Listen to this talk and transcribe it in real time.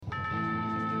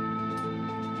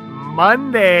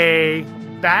Monday.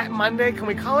 Bat Monday? Can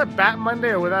we call it Bat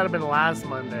Monday, or would that have been last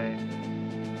Monday?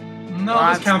 No,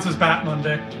 this counts as Bat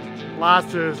Monday.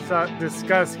 Lots to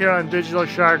discuss here on Digital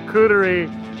Charcuterie.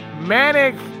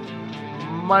 Manic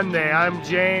Monday. I'm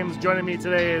James. Joining me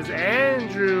today is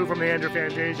Andrew from the Andrew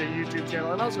Fantasia YouTube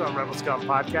channel and also on Rebel Scum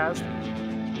Podcast.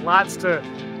 Lots to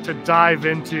dive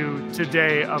into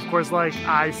today. Of course, like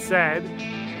I said,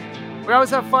 we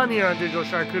always have fun here on Digital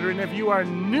Charcuterie. And if you are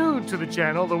new to the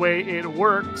channel, the way it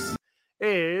works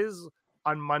is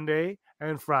on Monday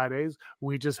and Fridays,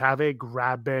 we just have a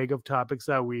grab bag of topics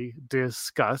that we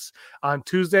discuss. On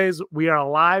Tuesdays, we are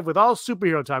live with all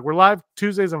superhero talk. We're live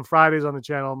Tuesdays and Fridays on the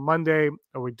channel. Monday,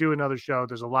 we do another show.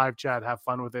 There's a live chat. Have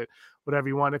fun with it, whatever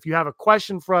you want. If you have a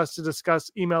question for us to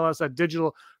discuss, email us at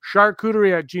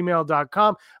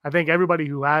digitalcharcuterie@gmail.com. I thank everybody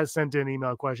who has sent in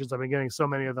email questions. I've been getting so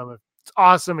many of them. It's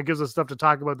awesome. It gives us stuff to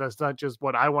talk about. That's not just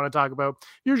what I want to talk about.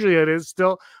 Usually it is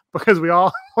still, because we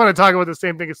all want to talk about the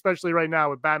same thing, especially right now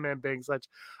with Batman being such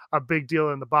a big deal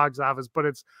in the box office. But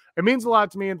it means a lot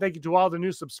to me, and thank you to all the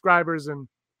new subscribers. And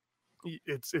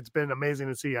it's been amazing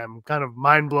to see. I'm kind of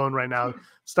mind blown right now.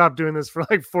 Stopped doing this for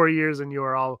like 4 years, and you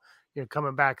are all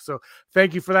coming back. So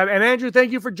thank you for that. And Andrew,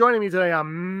 thank you for joining me today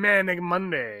on Manic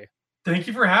Monday. Thank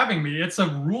you for having me. It's a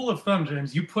rule of thumb,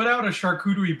 James. You put out a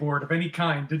charcuterie board of any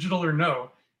kind, digital or no,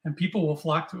 and people will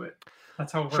flock to it.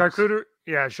 That's how it works.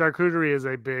 Charcuterie is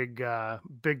a big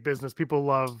business. People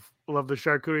love the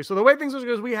charcuterie. So the way things are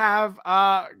is we have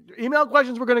email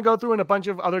questions we're going to go through and a bunch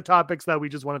of other topics that we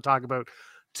just want to talk about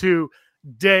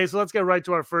today. So let's get right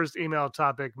to our first email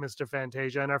topic, Mr.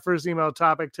 Fantasia. And our first email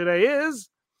topic today is,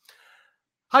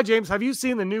 hi, James. Have you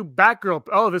seen the new Batgirl?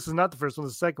 Oh, this is not the first one.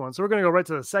 It's the second one. So we're going to go right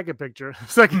to the second picture.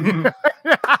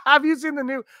 Have you seen the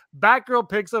new Batgirl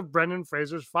pics of Brendan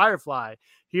Fraser's Firefly?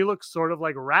 He looks sort of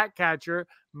like Ratcatcher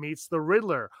meets the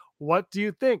Riddler. What do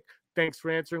you think? Thanks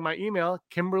for answering my email,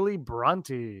 Kimberly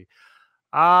Bronte.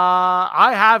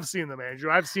 I have seen them, Andrew.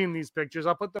 I've seen these pictures.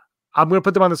 I'm going to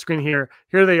put them on the screen here.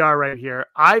 Here they are right here.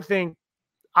 I think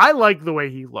I like the way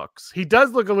he looks. He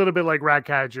does look a little bit like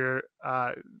Ratcatcher.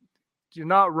 You're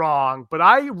not wrong, but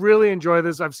I really enjoy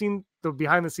this. I've seen the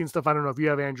behind the scenes stuff. I don't know if you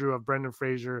have, Andrew, of Brendan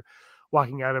Fraser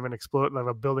walking out of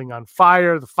a building on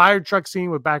fire, the fire truck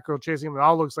scene with Batgirl chasing him. It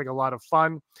all looks like a lot of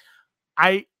fun.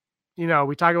 We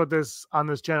talk about this on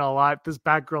this channel a lot. This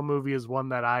Batgirl movie is one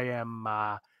that I am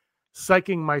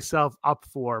psyching myself up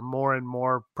for more and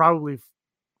more. Probably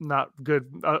not good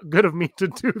of me to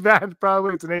do that.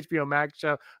 Probably it's an HBO Max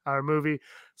show or movie,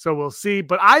 so we'll see.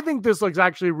 But I think this looks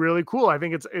actually really cool. I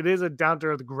think it is a down to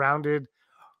earth, grounded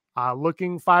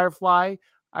looking Firefly,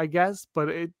 I guess, but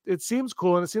it seems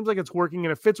cool, and it seems like it's working,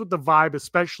 and it fits with the vibe,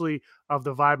 especially of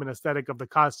the vibe and aesthetic of the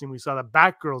costume we saw that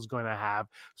Batgirl's going to have.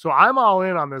 So I'm all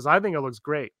in on this. I think it looks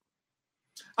great.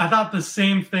 I thought the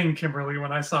same thing, Kimberly,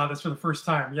 when I saw this for the first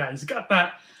time. Yeah, he's got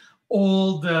that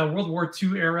old World War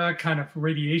II era kind of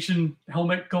radiation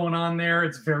helmet going on there.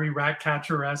 It's very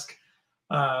Ratcatcher-esque.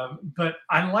 But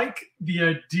I like the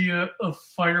idea of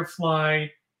Firefly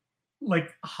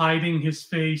like hiding his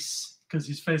face, because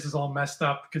his face is all messed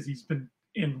up because he's been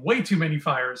in way too many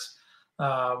fires.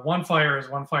 One fire is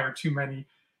one fire too many.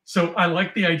 So I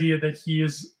like the idea that he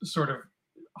is sort of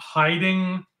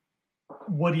hiding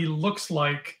what he looks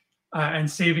like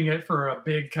and saving it for a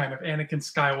big kind of Anakin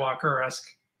Skywalker-esque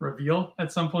reveal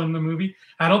at some point in the movie.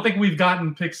 I don't think we've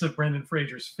gotten pics of Brendan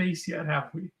Fraser's face yet,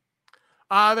 have we?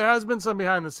 There has been some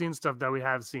behind the scenes stuff that we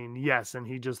have seen, yes, and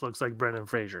he just looks like Brendan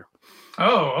Fraser.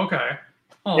 Oh, okay.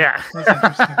 Oh, yeah. That's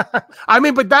interesting. I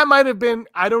mean, but that might have been,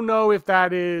 I don't know if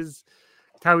that is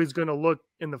how he's going to look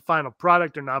in the final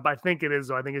product or not, but I think it is,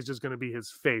 though. I think it's just going to be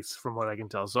his face from what I can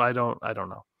tell. So I don't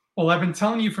know. Well, I've been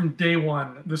telling you from day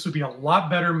one, this would be a lot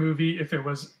better movie if it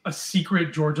was a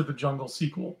secret George of the Jungle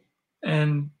sequel.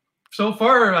 And so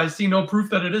far, I see no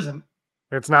proof that it isn't.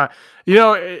 It's not.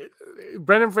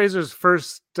 Brendan Fraser's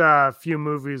first few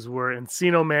movies were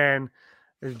Encino Man,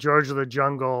 George of the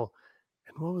Jungle,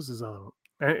 and what was his other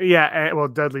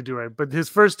one? Dudley Do-Right. But his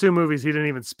first two movies, he didn't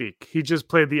even speak. He just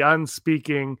played the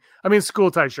unspeaking. I mean,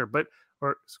 School Tie, sure,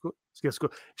 school.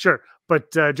 Sure.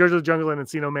 But George of the Jungle and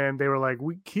Encino Man, they were like,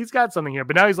 he's got something here.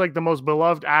 But now he's like the most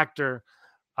beloved actor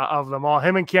of them all.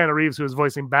 Him and Keanu Reeves, who was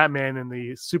voicing Batman in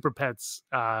the Super Pets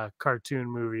cartoon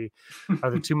movie,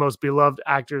 are the two most beloved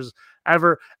actors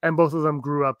ever. And both of them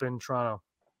grew up in Toronto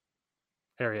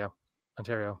area,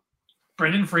 Ontario.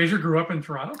 Brendan Fraser grew up in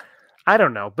Toronto? I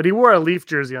don't know, but he wore a Leaf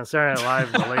jersey on Saturday Night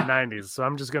Live in the late 90s. So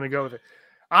I'm just going to go with it.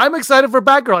 I'm excited for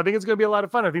Batgirl. I think it's going to be a lot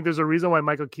of fun. I think there's a reason why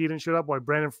Michael Keaton showed up, why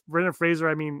Brendan Fraser.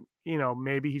 I mean,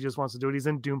 maybe he just wants to do it. He's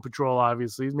in Doom Patrol,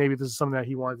 obviously. Maybe this is something that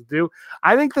he wanted to do.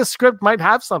 I think the script might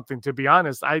have something, to be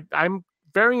honest. I'm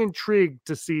very intrigued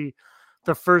to see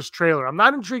the first trailer. I'm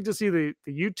not intrigued to see the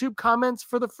YouTube comments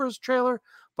for the first trailer,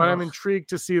 but I'm intrigued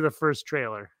to see the first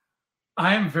trailer.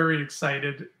 I am very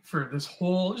excited for the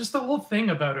whole thing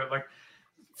about it. Like,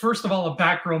 first of all, a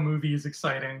Batgirl movie is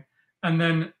exciting. And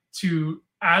then to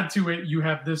add to it, you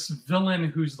have this villain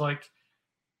who's like,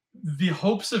 the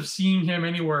hopes of seeing him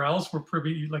anywhere else were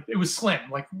pretty, like, it was slim.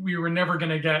 Like, we were never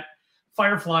going to get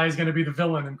Firefly is going to be the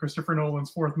villain in Christopher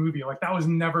Nolan's fourth movie. Like, that was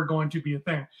never going to be a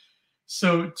thing.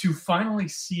 So to finally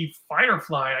see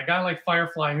Firefly, a guy like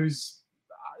Firefly, who's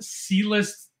a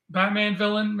C-list Batman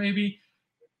villain, maybe,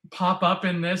 pop up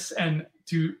in this, and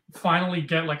to finally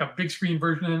get like a big screen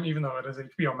version of him, even though it is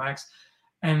HBO Max,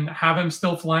 and have him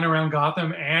still flying around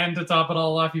Gotham, and to top it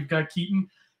all off, you've got Keaton.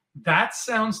 That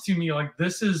sounds to me like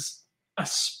this is a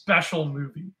special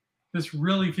movie. This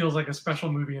really feels like a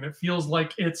special movie, and it feels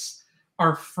like it's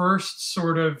our first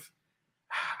sort of,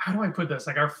 how do I put this?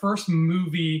 Like our first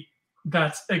movie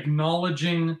that's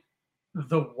acknowledging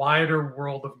the wider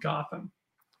world of Gotham.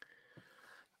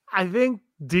 I think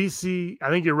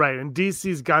you're right. And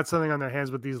DC's got something on their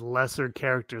hands with these lesser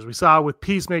characters. We saw with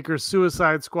Peacemaker,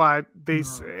 Suicide Squad.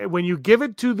 When you give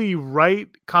it to the right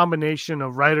combination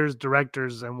of writers,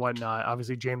 directors, and whatnot,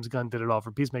 obviously James Gunn did it all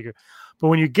for Peacemaker. But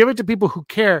when you give it to people who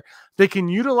care, they can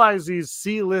utilize these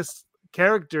C-list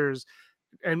characters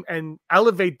and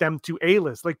elevate them to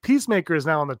A-list. Like Peacemaker is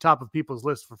now on the top of people's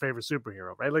list for favorite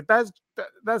superhero, right? Like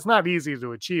that's not easy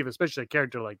to achieve, especially a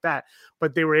character like that.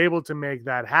 But they were able to make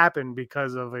that happen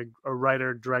because of a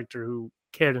writer director who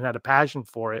cared and had a passion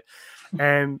for it.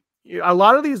 And a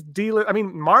lot of these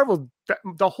Marvel,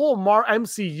 the whole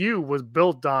MCU was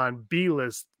built on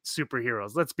B-list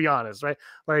superheroes. Let's be honest, right?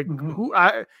 Like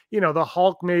the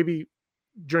Hulk maybe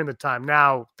during the time.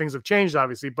 Now things have changed,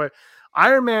 obviously, but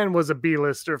Iron Man was a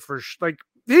B-lister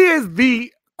he is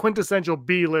the quintessential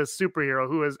B-list superhero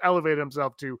who has elevated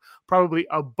himself to probably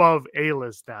above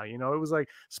A-list now. It was like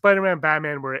Spider-Man,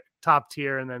 Batman were top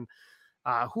tier, and then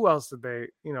who else did they?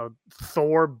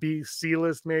 Thor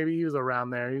C-list maybe. He was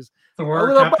around there. He's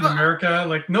Thor, Captain America.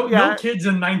 Like no kids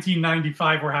in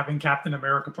 1995 were having Captain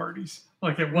America parties.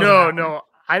 Like it wasn't. No.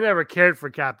 I never cared for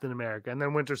Captain America, and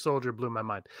then Winter Soldier blew my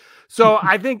mind. So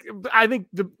I think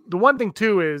the one thing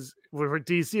too is for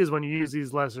DC is when you use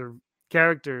these lesser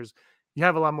characters, you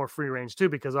have a lot more free range too,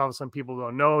 because all of a sudden people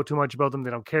don't know too much about them, they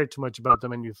don't care too much about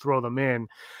them, and you throw them in,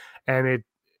 and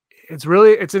it's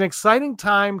an exciting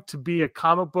time to be a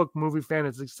comic book movie fan.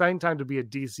 It's an exciting time to be a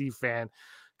DC fan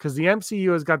because the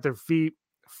MCU has got their feet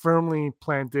firmly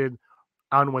planted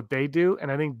on what they do, and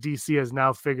I think DC has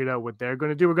now figured out what they're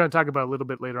going to do. We're going to talk about a little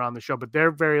bit later on the show, but they're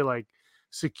very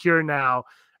secure now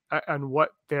on what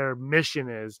their mission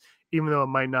is, even though it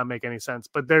might not make any sense.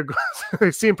 But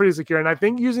they seem pretty secure, and I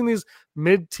think using these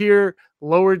mid-tier,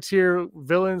 lower-tier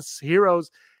villains, heroes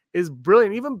is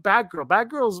brilliant. Even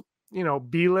Batgirl's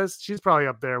B-list. She's probably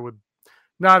up there with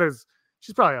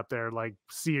she's probably up there like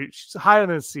C. She's higher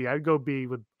than C. I'd go B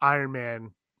with Iron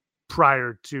Man.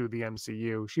 Prior to the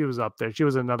MCU, she was up there. She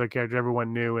was another character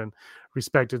everyone knew and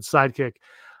respected, sidekick.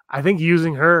 I think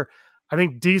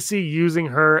DC using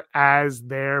her as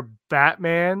their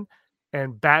Batman,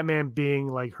 and Batman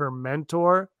being like her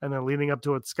mentor, and then leading up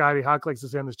to what Scotty Hawk likes to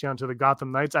say on this channel, to the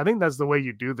Gotham Knights. I think that's the way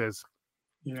you do this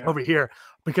over here,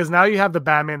 because now you have the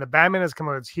Batman. The Batman has come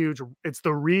out. It's huge. It's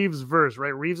the Reeves verse,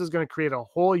 right? Reeves is going to create a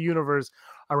whole universe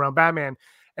around Batman.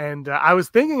 And I was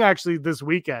thinking actually this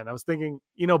weekend,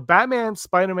 Batman,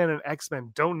 Spider-Man, and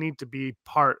X-Men don't need to be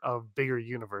part of bigger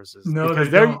universes. No,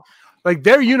 because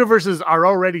their universes are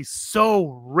already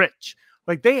so rich.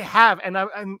 Like they have, and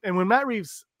when Matt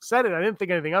Reeves said it, I didn't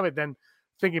think anything of it. Then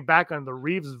thinking back on the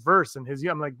Reeves verse and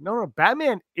I'm like, no,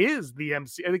 Batman is the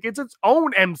MCU. Like it's its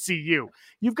own MCU.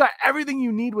 You've got everything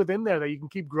you need within there that you can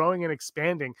keep growing and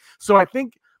expanding. So I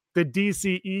think the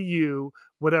DCEU,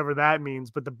 whatever that means,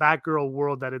 but the Batgirl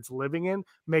world that it's living in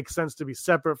makes sense to be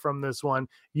separate from this one.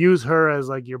 Use her as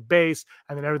like your base,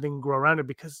 and then everything can grow around it,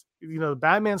 because the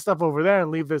Batman stuff over there,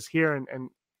 and leave this here. And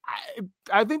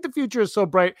I think the future is so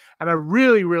bright, and I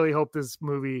really, really hope this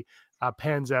movie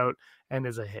pans out and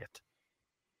is a hit.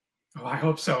 Oh, I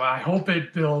hope so. I hope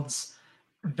it builds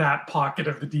that pocket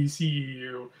of the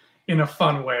DCEU in a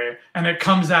fun way, and it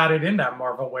comes at it in that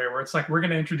Marvel way where it's like, we're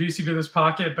going to introduce you to this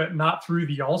pocket, but not through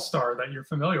the all-star that you're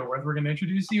familiar with. We're going to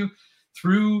introduce you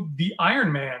through the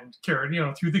Iron Man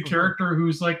character, through the character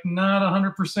who's like not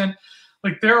 100%.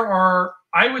 Like there are,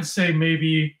 I would say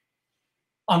maybe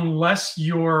unless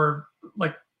you're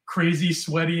like crazy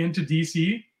sweaty into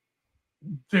DC,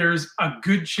 there's a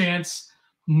good chance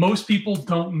most people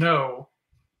don't know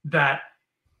that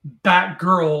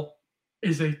Batgirl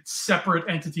is a separate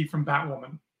entity from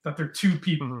Batwoman, that they're two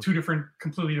people, two different,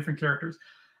 completely different characters.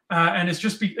 And it's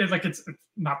just it's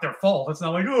not their fault. It's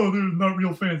not like, oh, they're not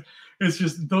real fans. It's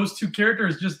just those two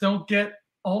characters just don't get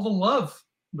all the love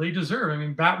they deserve. I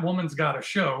mean, Batwoman's got a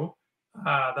show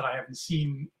that I haven't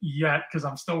seen yet because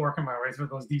I'm still working my way through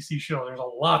those DC shows. There's a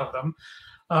lot of them.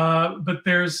 But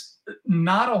there's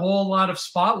not a whole lot of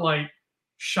spotlight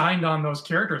shined on those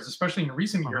characters, especially in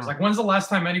recent years. Like, when's the last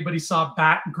time anybody saw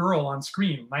Batgirl on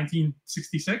screen?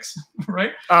 1966,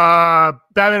 right?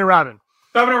 Batman and Robin.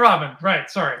 Batman and Robin, right?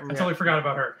 Sorry, I totally forgot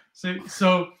about her.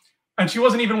 So, and she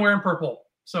wasn't even wearing purple.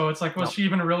 So it's like, was she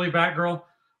even really Batgirl?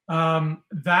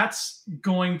 That's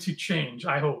going to change.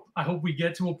 I hope. I hope we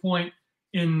get to a point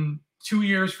in 2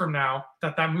 years from now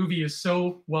that movie is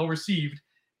so well received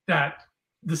that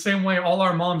the same way all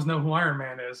our moms know who Iron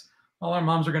Man is, all our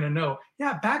moms are going to know,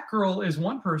 yeah, Batgirl is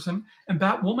one person and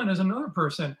Batwoman is another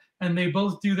person, and they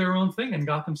both do their own thing in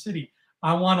Gotham City.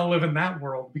 I want to live in that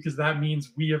world because that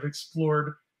means we have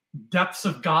explored depths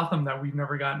of Gotham that we've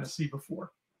never gotten to see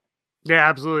before. Yeah,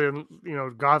 absolutely.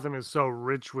 And, Gotham is so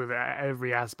rich with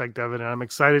every aspect of it. And I'm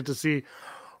excited to see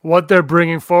what they're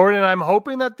bringing forward. And I'm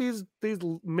hoping that these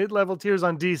mid-level tiers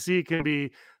on DC can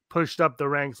be pushed up the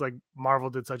ranks like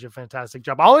Marvel did such a fantastic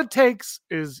job. All it takes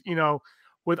is,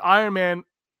 with Iron Man,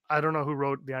 I don't know who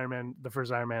wrote the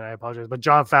first Iron Man, I apologize, but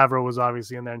Jon Favreau was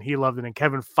obviously in there and he loved it. And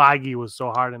Kevin Feige was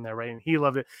so hard in there, right? And he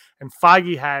loved it. And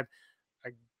Feige had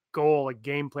a goal, a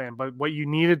game plan. But what you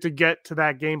needed to get to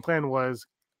that game plan was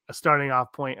a starting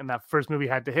off point, and that first movie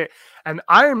had to hit. And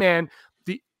Iron Man,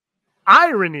 the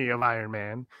irony of Iron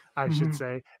Man, I should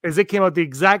say, is it came out the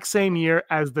exact same year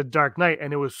as The Dark Knight,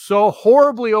 and it was so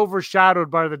horribly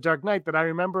overshadowed by The Dark Knight that I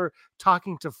remember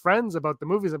talking to friends about the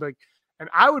movies. I'd be like, and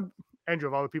I would, Andrew,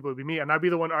 of all the people, would be me, and I'd be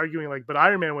the one arguing like, but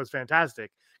Iron Man was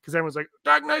fantastic, because everyone's like,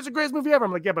 Dark Knight's the greatest movie ever.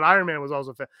 I'm like, yeah, but Iron Man was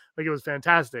also it was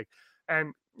fantastic.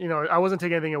 And I wasn't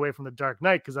taking anything away from The Dark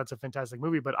Knight because that's a fantastic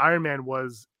movie, but Iron Man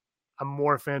was a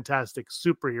more fantastic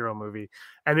superhero movie,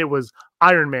 and it was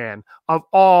Iron Man of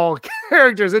all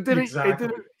characters. It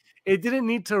didn't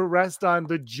need to rest on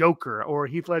the Joker or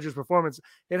Heath Ledger's performance.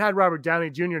 It had Robert Downey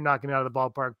Jr. knocking out of the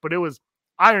ballpark, but it was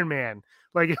Iron Man.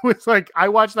 Like, it was like, I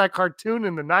watched that cartoon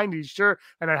in the 90s, sure,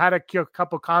 and I had a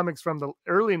couple comics from the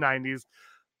early 90s,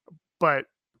 but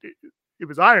it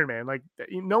was Iron Man. Like,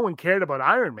 no one cared about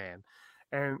Iron Man.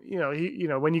 And,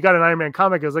 when you got an Iron Man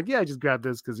comic, I was like, yeah, I just grabbed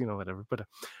this because, whatever. But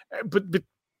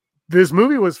this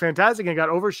movie was fantastic and got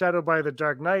overshadowed by The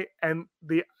Dark Knight. And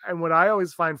what I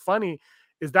always find funny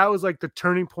is that was like the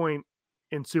turning point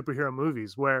in superhero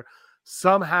movies where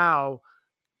somehow,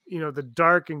 the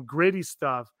dark and gritty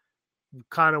stuff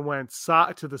kind of went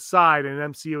to the side,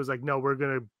 and MCU was like, no, we're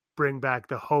going to bring back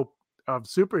the hope of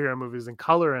superhero movies and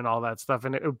color and all that stuff.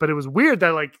 But it was weird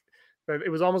that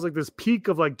it was almost like this peak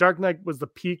of like Dark Knight was the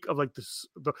peak of like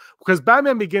because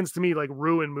Batman Begins to me like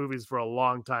ruined movies for a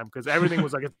long time because everything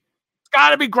was like, it's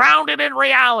got to be grounded in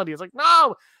reality. It's like,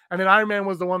 no. And then Iron Man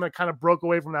was the one that kind of broke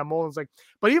away from that mold. It's like,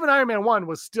 but even Iron Man 1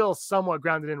 was still somewhat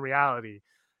grounded in reality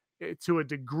to a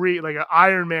degree, like an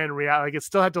Iron Man reality. Like, it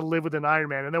still had to live within Iron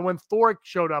Man. And then when Thor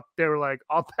showed up, they were like,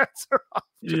 all bets are off.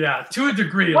 Yeah, to a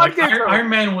degree. Like, Iron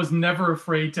Man was never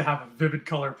afraid to have a vivid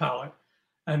color palette.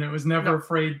 And it was never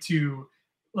afraid to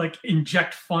like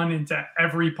inject fun into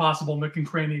every possible nook and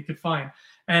cranny you could find.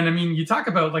 And I mean, you talk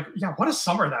about like, yeah, what a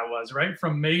summer that was, right?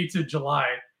 From May to July,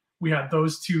 we had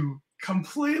those two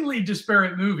completely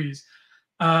disparate movies.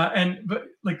 But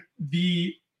like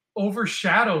the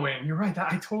overshadowing, you're right.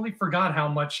 I totally forgot how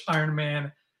much Iron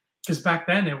Man, because back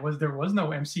then there was no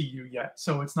MCU yet.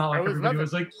 So it's not like everybody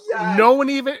was like, yes! No one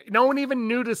even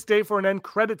knew to stay for an end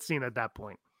credit scene at that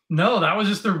point. No, that was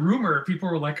just a rumor. People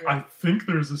were like, I think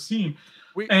there's a scene.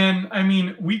 And I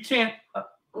mean, we can't,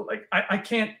 I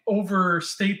can't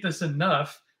overstate this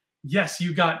enough. Yes,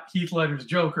 you got Heath Ledger's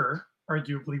Joker,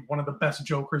 arguably one of the best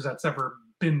Jokers that's ever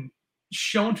been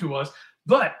shown to us.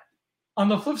 But on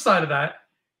the flip side of that,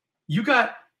 you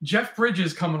got Jeff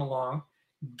Bridges coming along,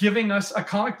 giving us a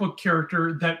comic book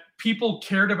character that people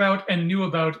cared about and knew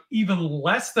about even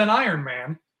less than Iron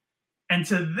Man. And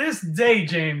to this day,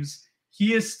 James,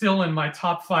 he is still in my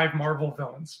top 5 Marvel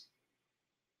villains.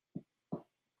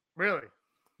 Really?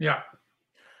 Yeah.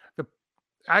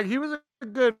 He was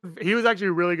actually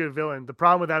a really good villain. The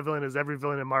problem with that villain is every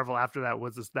villain in Marvel after that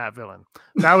was that villain.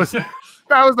 That was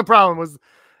the problem.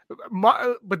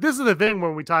 But this is the thing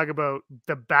when we talk about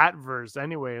the Batverse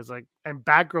anyway, is like, and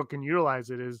Batgirl can utilize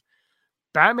it, is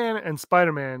Batman and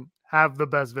Spider-Man have the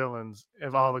best villains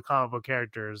of all the comic book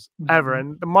characters ever.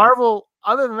 And the Marvel,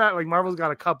 other than that, like Marvel's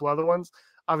got a couple other ones,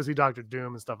 obviously Doctor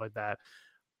Doom and stuff like that.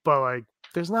 But like,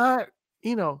 there's not,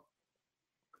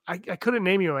 I couldn't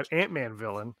name you an Ant-Man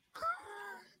villain.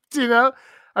 Do you know?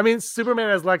 I mean, Superman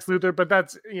has Lex Luthor, but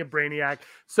that's Brainiac.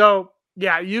 So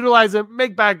yeah, utilize it.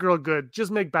 Make Batgirl good.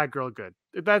 Just make Batgirl good.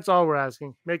 That's all we're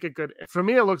asking. Make it good. For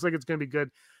me, it looks like it's going to be good.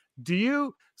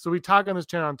 So we talk on this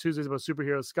channel on Tuesdays about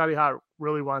superheroes. Scotty Hot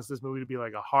really wants this movie to be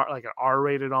like an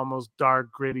R-rated, almost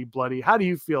dark, gritty, bloody. How do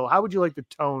you feel? How would you like the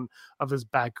tone of this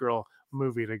Batgirl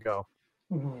movie to go?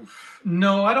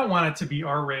 No, I don't want it to be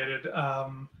R-rated. I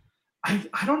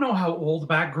don't know how old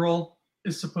Batgirl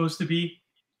is supposed to be.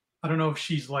 I don't know if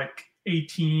she's like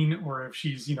 18 or if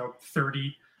she's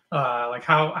 30. Like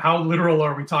how literal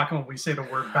are we talking when we say the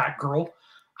word Batgirl?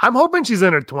 I'm hoping she's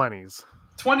in her 20s.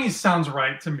 20s sounds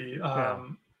right to me.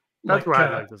 That's what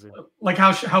I'd like to see. Like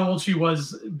how old she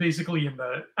was basically in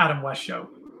the Adam West show.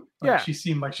 Like she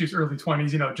seemed like she was early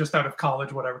 20s, just out of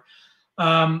college, whatever.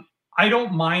 I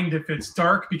don't mind if it's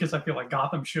dark because I feel like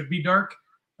Gotham should be dark.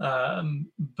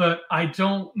 But I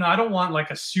don't want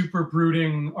like a super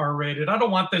brooding R-rated. I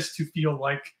don't want this to feel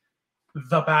like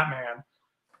the Batman.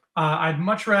 I'd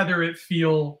much rather it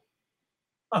feel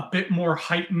a bit more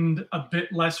heightened, a bit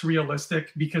less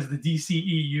realistic, because the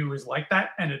DCEU is like that,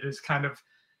 and it has kind of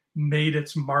made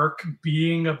its mark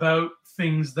being about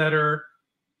things that are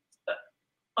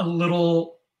a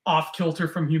little off kilter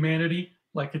from humanity.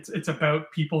 Like it's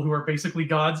about people who are basically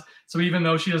gods. So even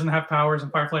though she doesn't have powers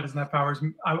and Firefly doesn't have powers,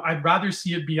 I'd rather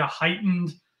see it be a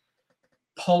heightened,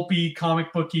 pulpy,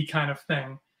 comic booky kind of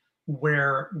thing,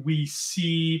 where we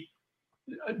see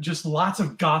just lots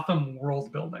of Gotham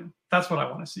world building. That's what I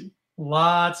want to see.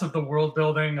 Lots of the world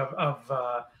building of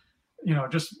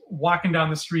just walking down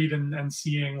the street and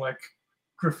seeing like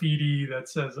graffiti that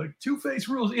says like Two-Face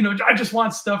rules. I just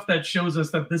want stuff that shows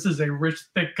us that this is a rich,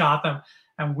 thick Gotham,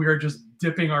 and we're just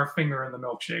dipping our finger in the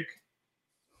milkshake.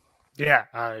 Yeah,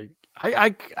 I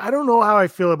don't know how I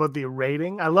feel about the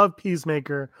rating. I love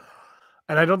Peacemaker,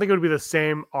 and I don't think it would be the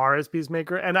same R as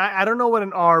Peacemaker. And I don't know what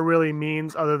an R really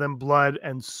means other than blood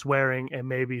and swearing and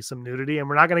maybe some nudity. And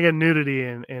we're not going to get nudity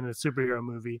in a superhero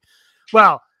movie.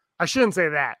 Well, I shouldn't say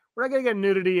that. We're not going to get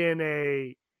nudity in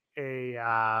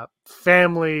a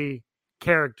family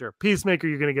character. Peacemaker,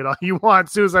 you're going to get all you want.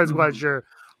 Suicide Squad, sure.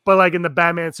 But like in the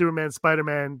Batman, Superman,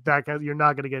 Spider-Man, you're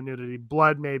not going to get nudity.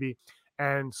 Blood, maybe,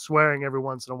 and swearing every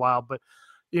once in a while. But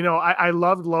I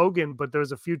loved Logan, but there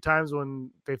was a few times when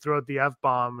they throw out the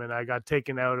F-bomb and I got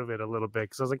taken out of it a little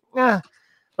bit. Cause I was like,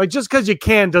 like just cause you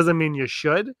can doesn't mean you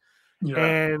should.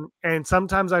 Yeah. And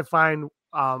sometimes I find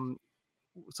when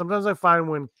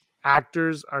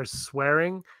actors are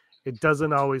swearing, it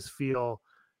doesn't always feel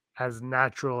as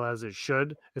natural as it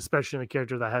should, especially in a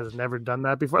character that has never done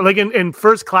that before. Like in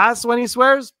First Class when he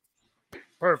swears,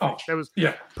 perfect. That was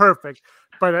perfect.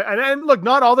 But and look,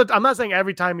 not all the. I'm not saying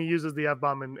every time he uses the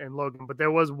F-bomb in Logan, but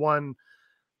there was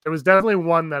definitely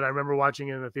one that I remember watching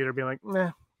in the theater, being like,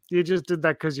 "Nah, you just did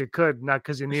that because you could, not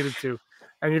because you needed to."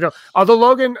 And although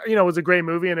Logan, was a great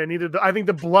movie, and it needed. I think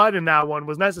the blood in that one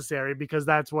was necessary because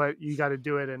that's what you got to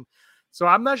do it. And so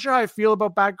I'm not sure how I feel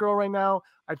about Batgirl right now.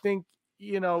 I think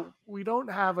we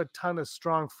don't have a ton of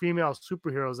strong female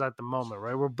superheroes at the moment,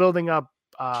 right? We're building up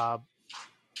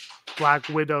Black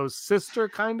Widow's sister,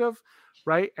 kind of.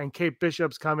 Right, and Kate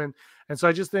Bishop's coming, and so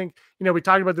I just think we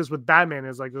talked about this with Batman.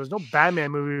 Is like there's no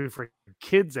Batman movie for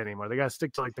kids anymore. They got to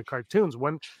stick to like the cartoons.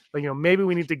 Maybe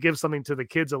we need to give something to the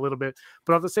kids a little bit,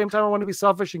 but at the same time, I want to be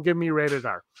selfish and give me rated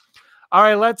R. All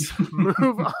right, let's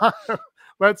move on.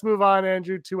 Let's move on,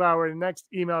 Andrew, to our next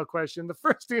email question. The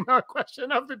first email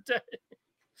question of the day.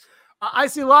 I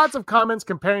see lots of comments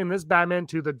comparing this Batman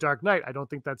to The Dark Knight. I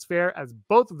don't think that's fair, as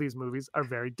both of these movies are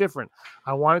very different.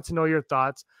 I wanted to know your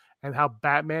thoughts and how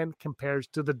Batman compares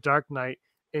to The Dark Knight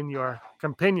in your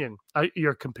opinion.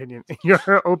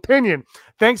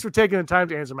 Thanks for taking the time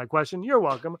to answer my question. You're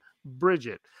welcome,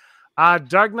 Bridget.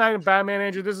 Dark Knight and Batman,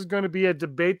 Andrew, this is going to be a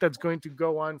debate that's going to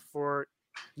go on for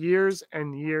years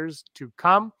and years to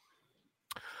come.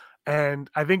 And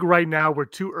I think right now we're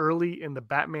too early in the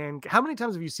Batman. How many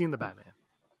times have you seen the Batman?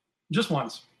 Just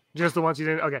once. Just the ones you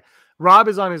didn't? Okay. Rob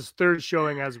is on his third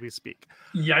showing as we speak.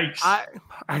 Yikes.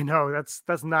 I know.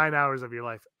 That's 9 hours of your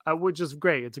life, which is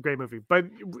great. It's a great movie. But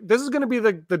this is going to be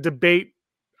the debate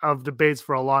of debates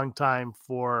for a long time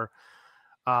for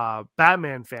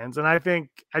Batman fans. And I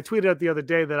think I tweeted out the other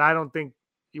day that I don't think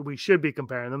we should be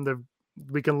comparing them.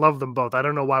 We can love them both. I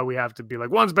don't know why we have to be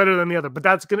like one's better than the other, but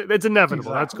it's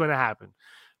inevitable. Exactly. That's going to happen.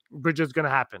 Bridget's going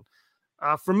to happen.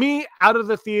 For me, out of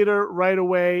the theater right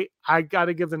away, I got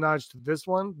to give the nod to this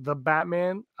one, The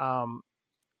Batman.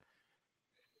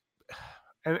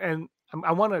 And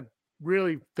I want to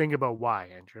really think about why,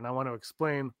 Andrew, and I want to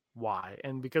explain why.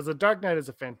 And because The Dark Knight is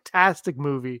a fantastic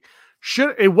movie.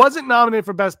 It wasn't nominated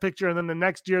for Best Picture, and then the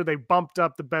next year they bumped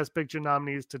up the Best Picture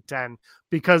nominees to 10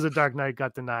 because The Dark Knight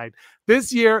got denied.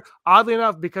 This year, oddly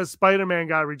enough, because Spider-Man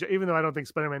got rejected, even though I don't think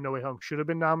Spider-Man No Way Home should have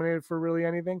been nominated for really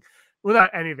anything. Well, not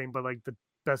anything, but like the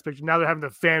Best Picture. Now they're having the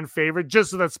fan favorite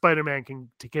just so that Spider-Man can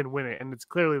win it, and it's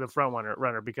clearly the front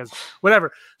runner because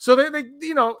whatever. So they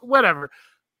whatever.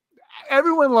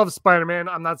 Everyone loves Spider-Man.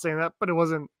 I'm not saying that, but it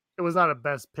was not a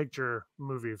Best Picture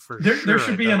movie for sure. There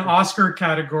should be an Oscar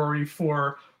category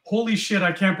for holy shit,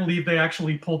 I can't believe they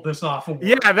actually pulled this off award.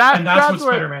 Yeah, that's what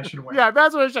Spider-Man should win. Yeah,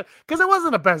 that's what it should. Because it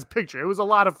wasn't a Best Picture. It was a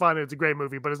lot of fun. It's a great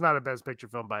movie, but it's not a Best Picture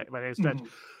film by any stretch. Mm-hmm.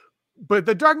 But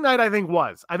The Dark Knight, I think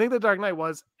The Dark Knight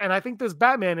was, and I think this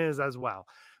Batman is as well.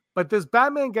 But this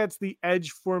Batman gets the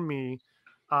edge for me.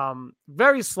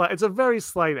 Very slight. It's a very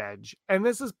slight edge. And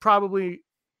this is probably,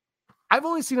 I've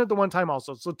only seen it the one time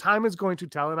also. So time is going to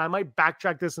tell. And I might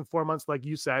backtrack this in 4 months, like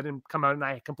you said, and come out and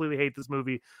I completely hate this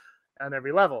movie on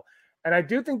every level. And I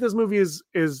do think this movie is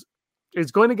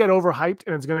going to get overhyped,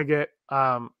 and it's going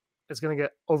to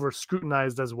get over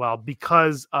scrutinized as well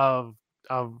because of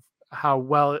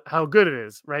how good it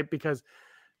is, right? Because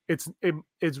it's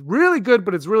really good,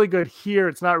 but it's really good here.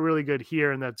 It's not really good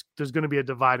here, and there's going to be a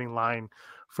dividing line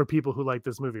for people who like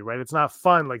this movie, right? It's not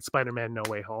fun like Spider-Man No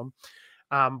Way Home.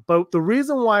 But the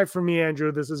reason why, for me,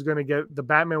 Andrew, this is going to get the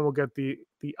Batman will get the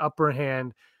upper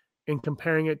hand in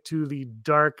comparing it to The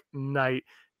Dark Knight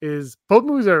is both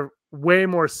movies are way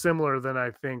more similar than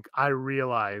I think I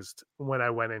realized when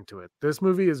I went into it. This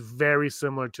movie is very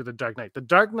similar to The Dark Knight. The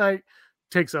Dark Knight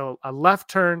takes a left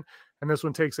turn, and this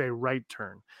one takes a right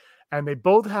turn. And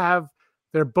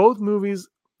they're both movies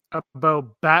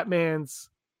about Batman's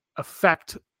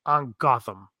effect on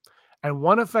Gotham. And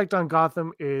one effect on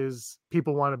Gotham is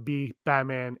people want to be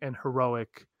Batman and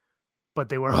heroic, but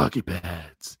they wear hockey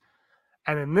pads.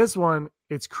 And in this one,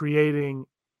 it's creating,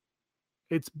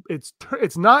 it's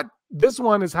not, this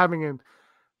one is having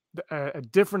a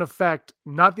different effect,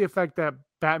 not the effect that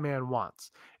Batman wants.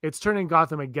 It's turning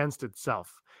Gotham against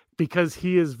itself because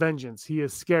he is vengeance. He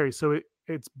is scary. So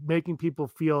it's making people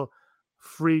feel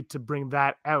free to bring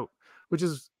that out, which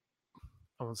is,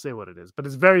 I won't say what it is, but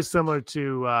it's very similar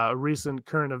to recent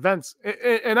current events.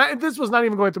 And this was not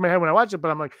even going through my head when I watched it, but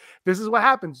I'm like, this is what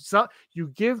happens. So you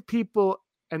give people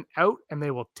an out and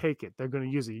they will take it. They're going to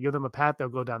use it. You give them a path, they'll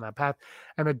go down that path.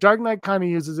 And the Dark Knight kind of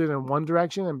uses it in one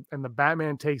direction, and the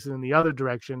Batman takes it in the other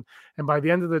direction. And by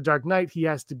the end of the Dark Knight, he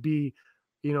has to be,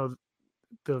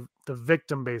 the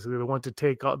victim, basically, the one to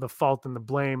take the fault and the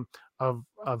blame of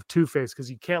Two-Face,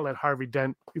 because you can't let Harvey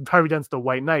Dent's the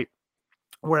White Knight.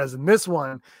 Whereas in this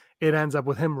one, it ends up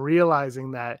with him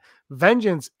realizing that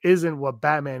vengeance isn't what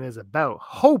Batman is about.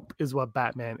 Hope is what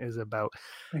Batman is about.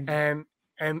 And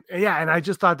I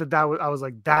just thought that was, I was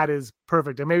like, that is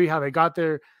perfect. And maybe how they got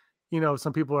there,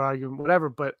 some people are arguing whatever,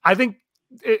 but I think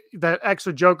that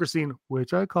extra Joker scene,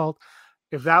 which I called,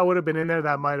 if that would have been in there,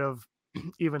 that might have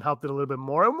even helped it a little bit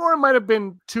more. Or more, it might have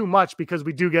been too much because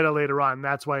we do get it later on.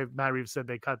 That's why Matt Reeves said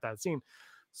they cut that scene.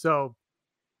 So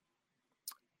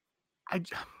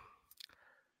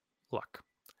look,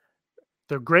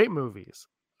 they're great movies.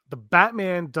 The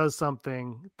Batman does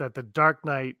something that the Dark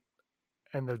Knight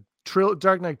and the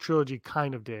Dark Knight trilogy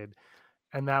kind of did,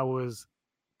 and that was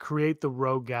create the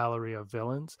rogue gallery of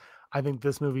villains. I think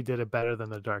this movie did it better than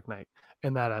the Dark Knight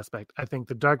in that aspect. I think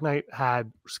the Dark Knight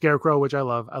had Scarecrow, which I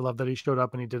love. I love that he showed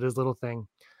up and he did his little thing.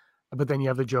 But then you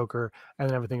have the Joker and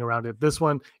then everything around it. This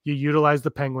one, you utilize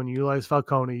the Penguin, you utilize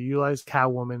Falcone, you utilize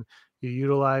Catwoman, you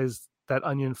utilize that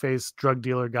onion-faced drug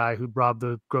dealer guy who robbed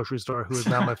the grocery store, who is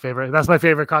now my favorite. That's my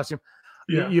favorite costume.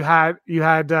 Yeah. You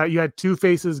had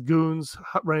Two-Face's goons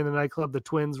running the nightclub, the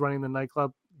twins running the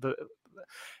nightclub,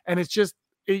 and it's just,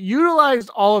 it utilized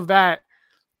all of that,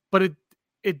 but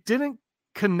it didn't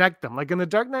connect them. Like in The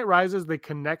Dark Knight Rises, they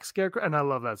connect Scarecrow, and I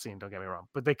love that scene, don't get me wrong,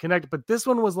 but they connect. But this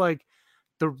one was like,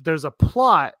 there's a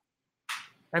plot,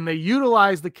 and they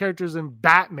utilized the characters in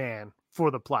Batman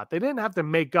for the plot. They didn't have to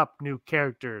make up new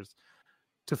characters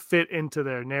to fit into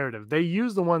their narrative. They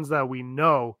use the ones that we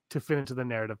know to fit into the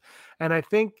narrative. And I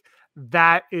think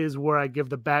that is where I give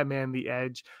the Batman the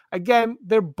edge. Again,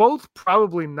 they're both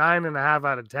probably 9.5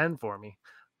 out of 10 for me.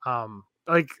 So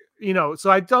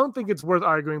I don't think it's worth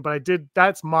arguing, but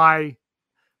that's my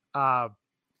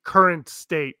current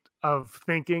state of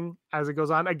thinking as it goes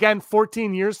on. Again,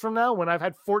 14 years from now, when I've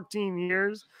had 14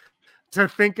 years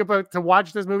to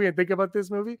watch this movie and think about this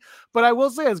movie. But I will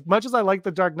say, as much as I like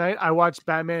The Dark Knight, I watched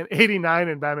Batman 89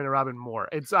 and Batman and Robin more.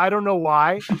 I don't know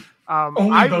why.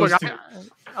 Only those two.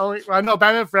 I know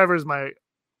Batman Forever is my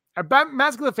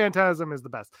Mask of the Phantasm is the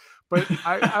best. But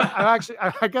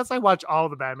I guess I watch all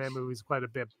the Batman movies quite a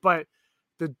bit. But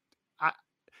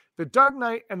the Dark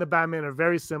Knight and the Batman are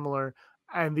very similar.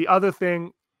 And the other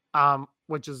thing,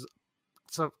 which is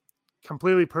so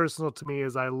completely personal to me,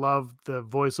 is I love the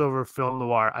voiceover film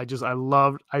noir.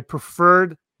 I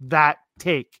preferred that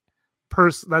take.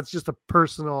 That's just a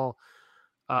personal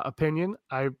opinion.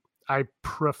 I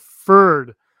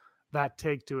preferred that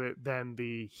take to it than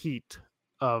the heat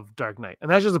of Dark Knight. And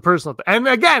that's just a personal thing. And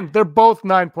again, they're both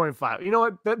 9.5. You know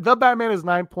what? The Batman is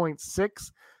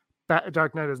 9.6.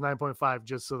 Dark Knight is 9.5,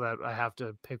 just so that I have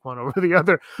to pick one over the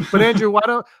other. But Andrew, why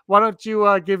don't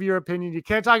you give your opinion? You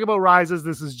can't talk about Rises.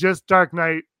 This is just Dark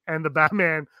Knight and the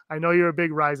Batman. I know you're a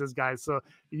big Rises guy, so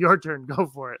your turn. Go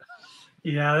for it.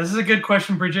 Yeah, this is a good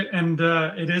question, Bridget, and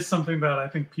it is something that I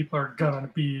think people are gonna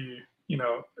be.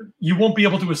 You won't be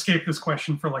able to escape this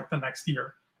question for like the next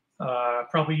year,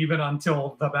 probably even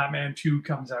until the Batman 2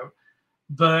 comes out.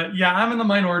 But yeah, I'm in the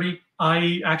minority.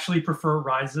 I actually prefer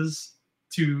Rises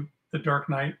to the Dark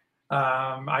Knight.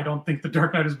 I don't think the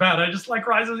Dark Knight is bad. I just like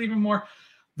Rises even more.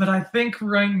 But I think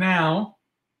right now,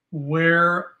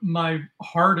 where my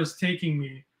heart is taking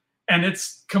me, and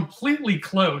it's completely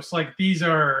close, like these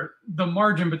are the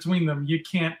margin between them, you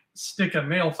can't stick a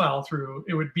nail file through.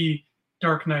 It would be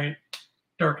Dark Knight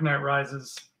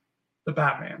Rises, the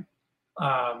Batman.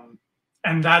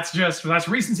 And that's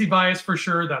recency bias for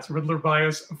sure. That's Riddler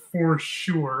bias for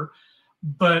sure.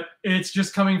 But it's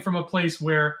just coming from a place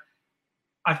where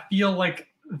I feel like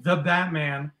the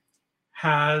Batman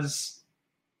has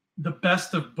the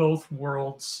best of both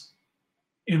worlds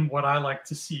in what I like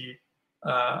to see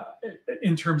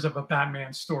in terms of a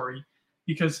Batman story.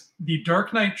 Because the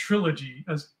Dark Knight trilogy,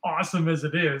 as awesome as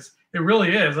it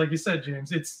really is, like you said,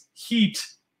 James, it's heat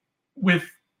with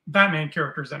Batman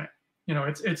characters in it.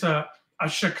 It's a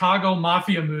Chicago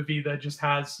mafia movie that just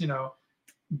has,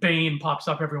 Bane pops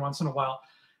up every once in a while.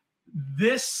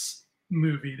 This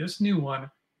movie, this new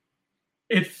one,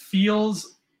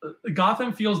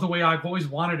 Gotham feels the way I've always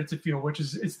wanted it to feel, which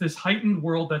is it's this heightened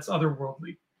world that's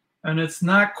otherworldly. And it's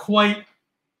not quite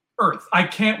Earth. I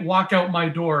can't walk out my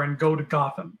door and go to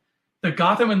Gotham. The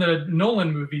Gotham in the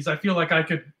Nolan movies, I feel like I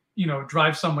could,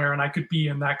 drive somewhere and I could be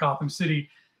in that Gotham City.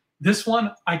 This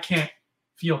one, I can't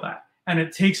feel that. And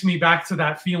it takes me back to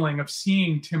that feeling of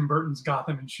seeing Tim Burton's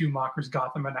Gotham and Schumacher's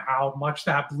Gotham and how much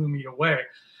that blew me away.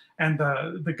 And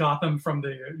the Gotham from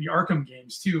the Arkham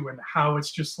games too, and how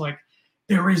it's just like,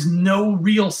 there is no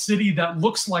real city that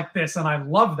looks like this. And I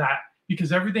love that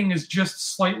because everything is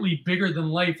just slightly bigger than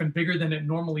life and bigger than it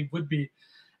normally would be.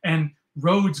 And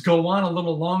roads go on a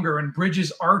little longer and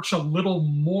bridges arch a little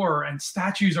more and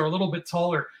statues are a little bit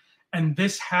taller. And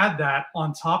this had that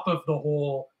on top of the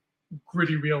whole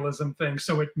gritty realism thing.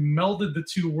 So it melded the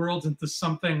two worlds into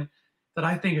something that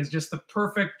I think is just the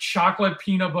perfect chocolate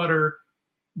peanut butter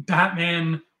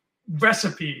Batman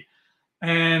recipe.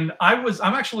 And I'm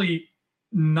actually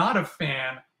not a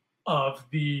fan of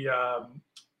the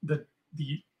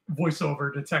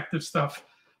voiceover detective stuff,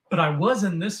 but I was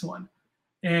in this one.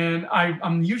 And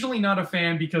I'm usually not a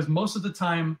fan because most of the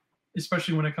time,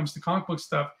 especially when it comes to comic book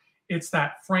stuff, it's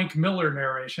that Frank Miller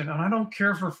narration. And I don't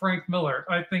care for Frank Miller.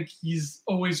 I think he's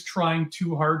always trying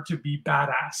too hard to be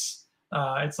badass.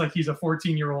 It's like he's a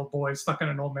 14-year-old boy stuck in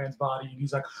an old man's body. And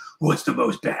he's like, what's the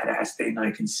most badass thing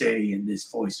I can say in this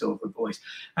voiceover voice?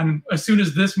 And as soon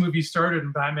as this movie started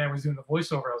and Batman was doing the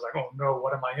voiceover, I was like, oh no,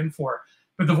 what am I in for?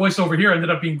 But the voiceover here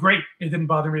ended up being great. It didn't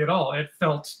bother me at all. It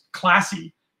felt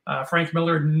classy. Frank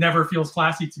Miller never feels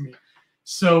classy to me.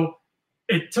 So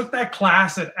it took that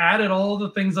class, it added all the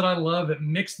things that I love. It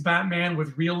mixed Batman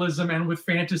with realism and with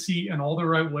fantasy in all the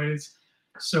right ways.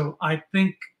 So I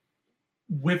think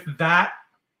with that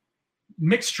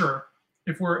mixture,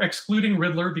 if we're excluding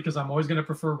Riddler, because I'm always going to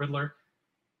prefer Riddler,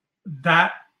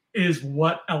 that is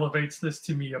what elevates this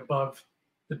to me above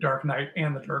the Dark Knight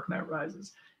and the Dark Knight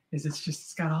Rises.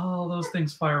 It's got all those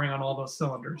things firing on all those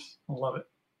cylinders. I love it.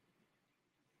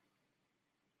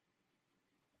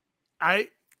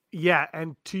 Yeah,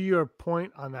 and to your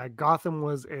point on that, Gotham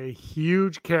was a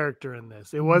huge character in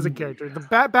this. It was a character. The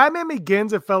Batman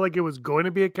Begins, it felt like it was going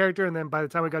to be a character, and then by the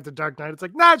time we got to Dark Knight, it's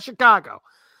like, nah, it's Chicago.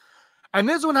 And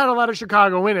this one had a lot of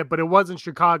Chicago in it, but it wasn't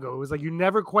Chicago. It was like you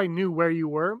never quite knew where you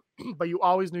were, but you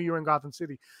always knew you were in Gotham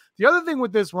City. The other thing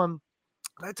with this one,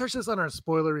 I touched this on our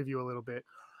spoiler review a little bit,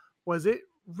 was it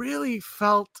really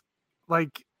felt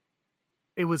like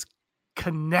it was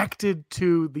connected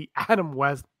to the Adam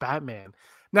West Batman.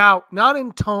 Now, not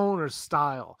in tone or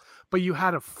style, but you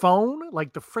had a phone,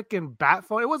 like the freaking bat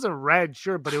phone. It wasn't red,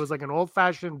 sure, but it was like an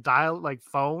old-fashioned dial like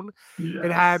phone.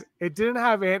 Yes. It didn't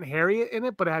have Aunt Harriet in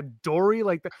it, but it had Dory,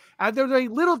 like and there were like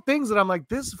little things that I'm like,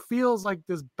 this feels like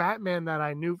this Batman that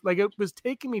I knew. Like it was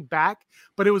taking me back,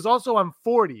 but it was also I'm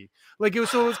 40. Like it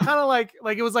was kind of like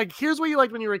it was like, here's what you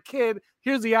liked when you were a kid,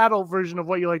 here's the adult version of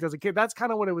what you liked as a kid. That's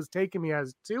kind of what it was taking me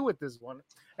as too with this one.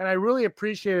 And I really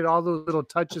appreciated all those little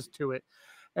touches to it.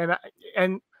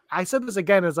 And I said this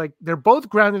again, is like they're both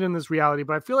grounded in this reality,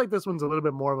 but I feel like this one's a little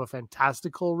bit more of a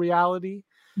fantastical reality.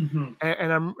 Mm-hmm.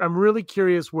 And I'm really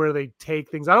curious where they take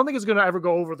things. I don't think it's going to ever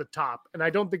go over the top, and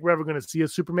I don't think we're ever going to see a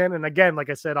Superman. And again, like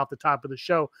I said off the top of the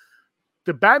show,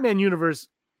 the Batman universe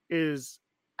is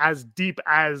as deep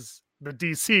as the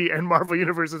DC and Marvel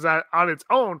universe is on its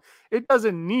own. It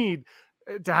doesn't need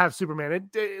to have Superman.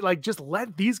 It like just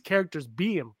let these characters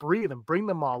be and breathe and bring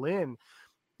them all in.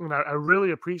 And I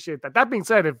really appreciate that. That being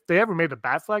said, if they ever made a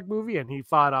Batfleck movie and he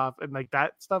fought off and like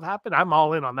that stuff happened, I'm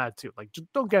all in on that too. Like,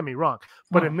 just don't get me wrong.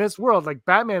 But in this world, like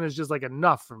Batman is just like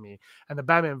enough for me. And the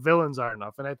Batman villains are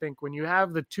enough. And I think when you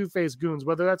have the Two-Face goons,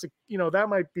 whether that's that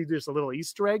might be just a little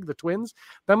Easter egg, the twins,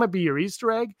 that might be your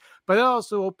Easter egg. But it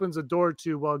also opens a door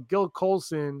to, well, Gil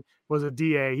Colson was a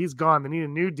DA. He's gone. They need a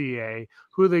new DA.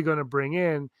 Who are they going to bring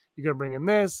in? You're going to bring in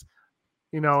this,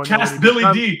 and cast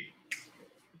Billy D.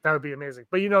 That would be amazing.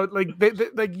 But,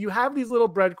 like you have these little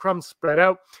breadcrumbs spread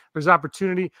out. There's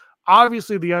opportunity.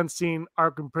 Obviously, the unseen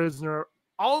Arkham prisoner.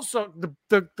 Also,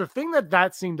 the thing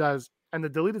that scene does, and the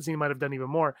deleted scene might have done even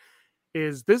more,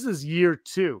 is this is year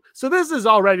 2. So this is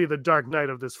already the Dark Knight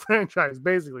of this franchise,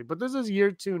 basically. But this is year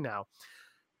 2 now.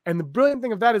 And the brilliant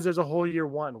thing of that is there's a whole year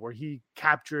 1 where he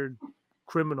captured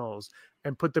criminals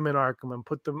and put them in Arkham and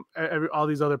put them all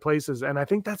these other places. And I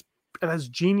think that's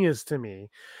genius to me,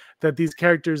 that these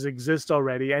characters exist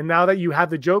already. And now that you have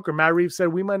the Joker, Matt Reeves said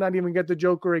we might not even get the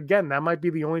Joker again. That might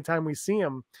be the only time we see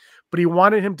him. But he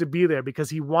wanted him to be there because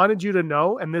he wanted you to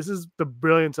know, and this is the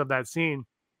brilliance of that scene,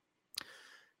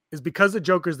 is because the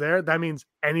Joker's there, that means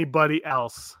anybody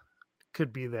else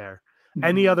could be there. Mm-hmm.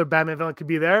 Any other Batman villain could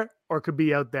be there or could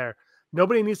be out there.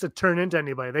 Nobody needs to turn into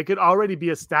anybody. They could already be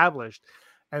established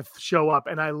and show up.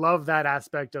 And I love that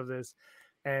aspect of this.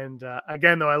 And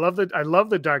again, though, I love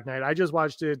the Dark Knight. I just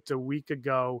watched it a week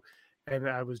ago, and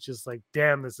I was just like,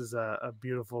 damn, this is a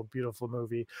beautiful, beautiful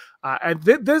movie. And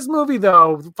this movie,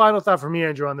 though, final thought for me,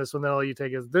 Andrew, on this one, then I'll let you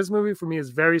take is this movie for me is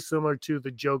very similar to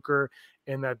The Joker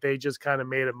in that they just kind of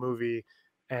made a movie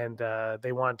and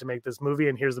they wanted to make this movie,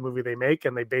 and here's the movie they make,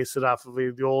 and they based it off of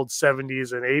the old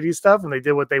 70s and 80s stuff, and they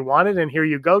did what they wanted, and here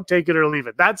you go, take it or leave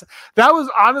it. That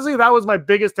was my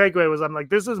biggest takeaway, was I'm like,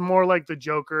 this is more like The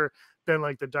Joker than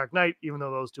like The Dark Knight, even though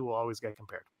those two will always get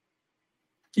compared.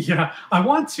 Yeah, I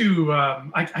want to,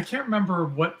 I can't remember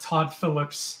what Todd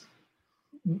Phillips,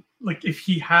 like if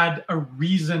he had a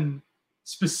reason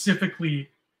specifically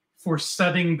for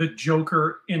setting the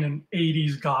Joker in an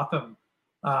 80s Gotham.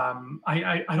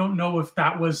 I don't know if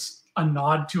that was a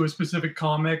nod to a specific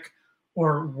comic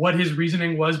or what his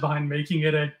reasoning was behind making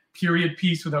it a period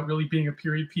piece without really being a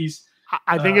period piece.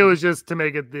 I think it was just to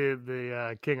make it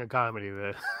the King of Comedy,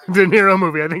 the De Niro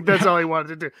movie. I think that's all he wanted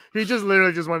to do. He just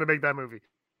literally just wanted to make that movie.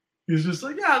 He's just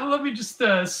like, yeah, let me just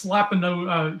slap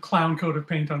a clown coat of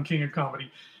paint on King of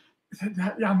Comedy.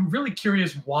 I'm really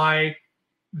curious why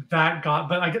that got,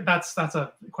 but that's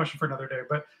a question for another day.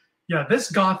 But yeah,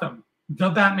 this Gotham, the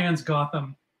Batman's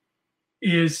Gotham,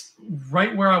 is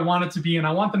right where I want it to be, and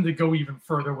I want them to go even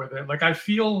further with it. Like I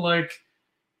feel like,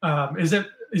 is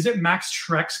it Max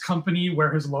Schreck's company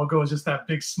where his logo is just that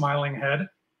big smiling head?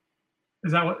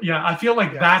 Is that what? Yeah, I feel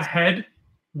like that head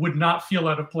would not feel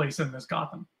out of place in this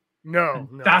Gotham. No,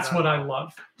 that's what I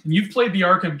love. And you've played the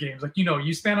Arkham games. Like,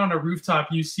 you stand on a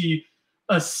rooftop, you see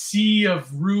a sea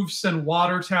of roofs and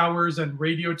water towers and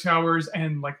radio towers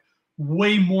and like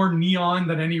way more neon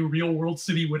than any real world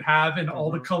city would have and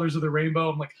all the colors of the rainbow.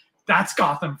 I'm like, that's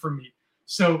Gotham for me.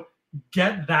 So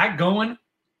get that going,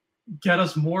 get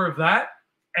us more of that.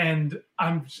 And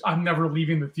I'm never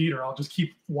leaving the theater. I'll just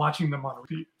keep watching them on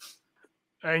repeat.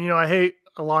 And I hate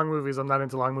long movies. I'm not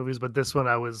into long movies, but this one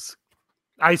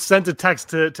I sent a text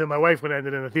to my wife when I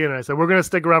ended in the theater. And I said, we're going to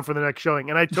stick around for the next showing.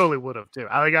 And I totally would have too.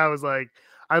 I was like,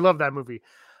 I love that movie.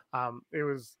 It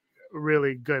was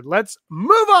really good. Let's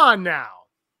move on now.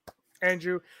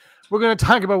 Andrew, we're going to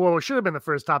talk about what should have been the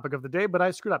first topic of the day, but I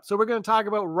screwed up. So we're going to talk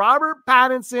about Robert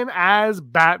Pattinson as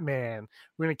Batman.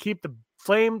 We're going to keep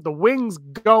the wings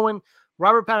going.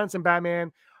 Robert Pattinson,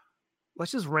 Batman.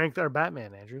 let's just rank our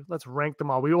Batman, Andrew. Let's rank them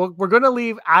all. We're going to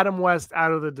leave Adam West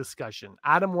out of the discussion.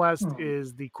 Adam West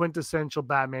is the quintessential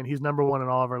Batman. He's number one on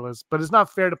all of our lists, but it's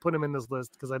not fair to put him in this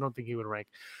list because I don't think he would rank.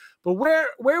 But where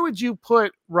would you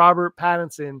put Robert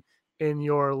Pattinson in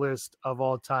your list of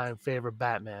all time favorite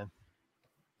Batman?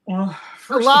 Well,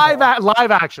 live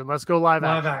action. Let's go live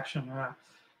action. Yeah.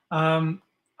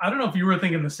 I don't know if you were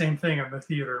thinking the same thing in the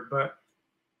theater, but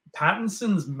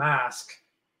Pattinson's mask,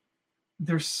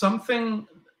 there's something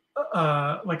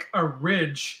like a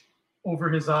ridge over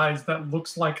his eyes that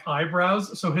looks like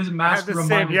eyebrows. So his mask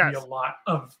reminded me a lot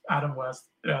of Adam West.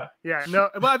 Yeah. Yeah. No,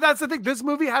 well, that's the thing. This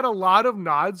movie had a lot of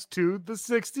nods to the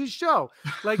 60s show.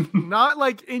 Like, not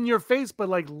like in your face, but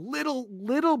like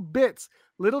little bits,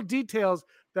 little details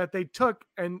that they took.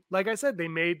 And like I said,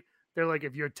 they're like,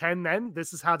 if you're 10 then,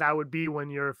 this is how that would be when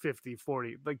you're 50,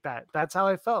 40. Like that. That's how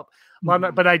I felt.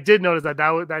 Well, but I did notice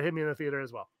that hit me in the theater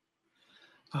as well.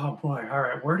 Oh, boy. All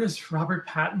right. Where does Robert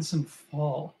Pattinson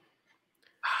fall?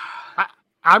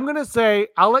 I'm going to say,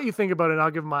 I'll let you think about it. And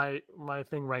I'll give my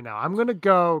thing right now. I'm going to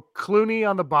go Clooney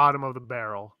on the bottom of the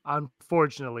barrel.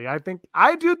 Unfortunately, I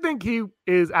do think he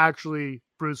is actually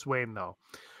Bruce Wayne, though,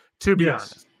 to be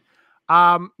honest.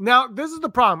 Now, this is the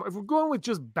problem. If we're going with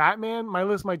just Batman, my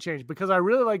list might change because I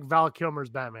really like Val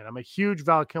Kilmer's Batman. I'm a huge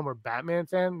Val Kilmer Batman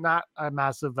fan, not a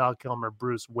massive Val Kilmer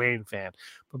Bruce Wayne fan.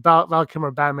 But Val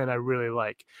Kilmer Batman, I really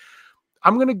like.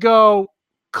 I'm going to go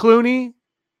Clooney,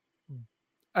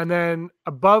 and then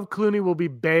above Clooney will be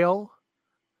Bale.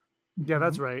 Yeah,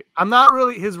 that's right. I'm not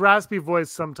really, his raspy voice,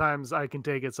 sometimes I can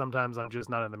take it, sometimes I'm just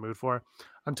not in the mood for it.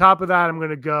 On top of that, I'm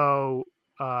going to go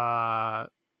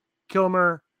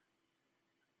Kilmer,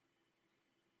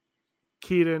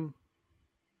 Keaton,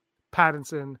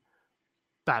 Pattinson,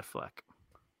 Batfleck.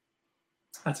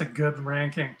 That's a good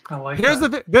ranking. I like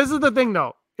This is the thing,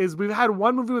 though, is we've had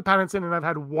one movie with Pattinson and I've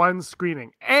had one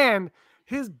screening. And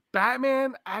his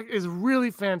Batman is really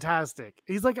fantastic.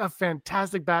 He's like a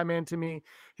fantastic Batman to me.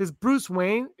 His Bruce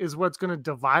Wayne is what's going to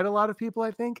divide a lot of people,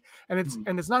 I think. And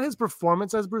it's not his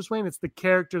performance as Bruce Wayne. It's the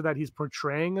character that he's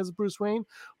portraying as Bruce Wayne.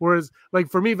 Whereas, like,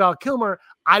 for me, Val Kilmer,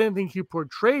 I didn't think he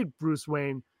portrayed Bruce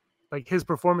Wayne. Like, his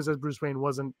performance as Bruce Wayne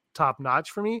wasn't top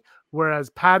notch for me. Whereas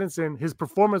Pattinson, his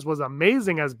performance was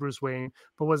amazing as Bruce Wayne,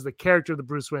 but was the character of the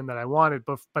Bruce Wayne that I wanted.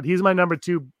 But he's my number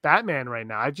 2 Batman right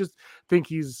now. I just think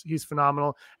he's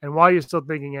phenomenal. And while you're still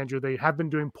thinking, Andrew, they have been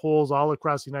doing polls all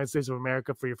across the United States of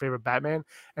America for your favorite Batman.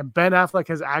 And Ben Affleck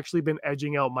has actually been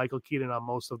edging out Michael Keaton on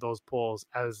most of those polls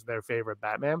as their favorite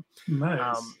Batman.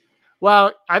 Nice.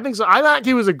 Well, I think so. I thought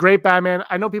he was a great Batman.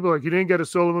 I know people are like, he didn't get a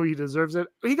solo movie. He deserves it.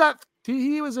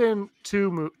 He was in two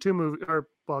movies, or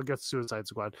well, I guess Suicide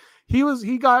Squad.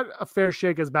 He got a fair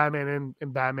shake as Batman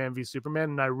in Batman v Superman,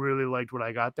 and I really liked what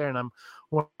I got there. And I'm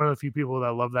one of the few people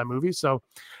that love that movie. So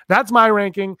that's my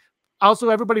ranking. Also,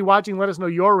 everybody watching, let us know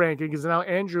your ranking, because now,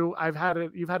 Andrew,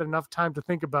 you've had enough time to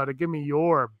think about it. Give me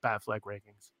your Batfleck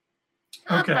rankings.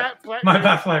 Okay, my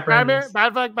Batfleck rankings.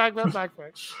 Batfleck.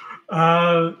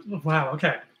 Wow.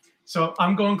 Okay, so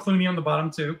I'm going Clooney on the bottom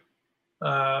too.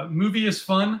 Movie is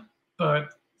fun,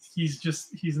 but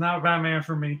he's not Batman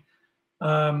for me.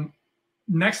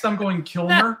 Next, I'm going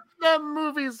Kilmer. That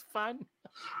movie's fun.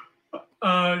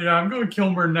 Yeah, I'm going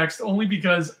Kilmer next, only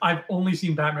because I've only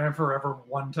seen Batman Forever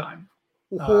one time.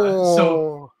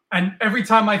 And every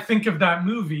time I think of that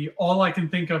movie, all I can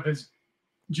think of is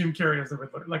Jim Carrey as the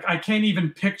Riddler. Like, I can't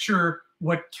even picture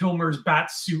what Kilmer's bat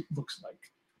suit looks like.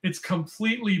 It's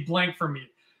completely blank for me.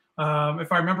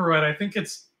 If I remember right, I think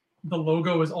the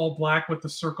logo is all black with the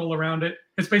circle around it.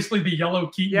 It's basically the yellow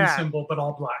Keaton symbol, but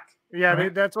all black. Yeah,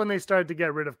 right? That's when they started to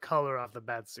get rid of color off the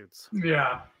bat suits.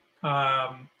 Yeah.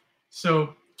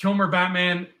 So Kilmer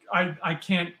Batman, I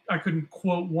couldn't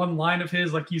quote one line of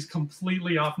his. Like, he's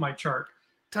completely off my chart.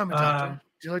 Tell me, Doctor,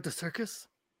 do you like the circus?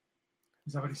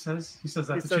 Is that what he says? He says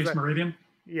that to Chase Meridian?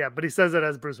 Yeah, but he says it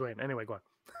as Bruce Wayne. Anyway, go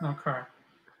on.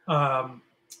 Okay.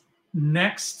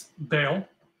 Next, Bale.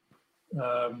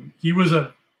 He was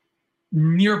a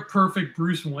near perfect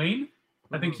Bruce Wayne.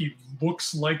 I think he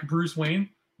looks like Bruce Wayne,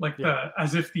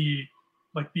 as if the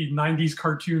 90s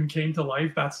cartoon came to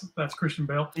life. That's Christian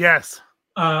Bale. Yes.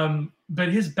 But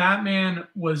his Batman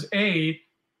was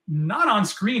not on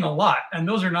screen a lot, and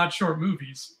those are not short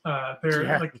movies.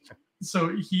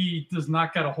 So he does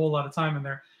not get a whole lot of time in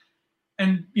there.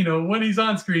 And when he's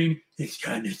on screen, it's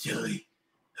kind of silly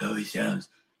how he sounds.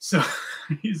 So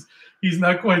he's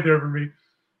not quite there for me.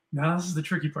 Now this is the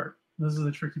tricky part. Because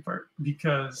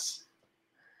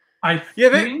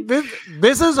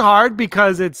this is hard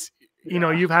because it's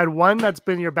you've had one that's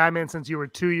been your Batman since you were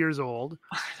 2 years old.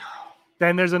 I know.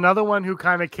 Then there's another one who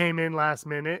kind of came in last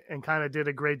minute and kind of did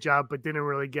a great job, but didn't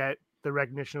really get the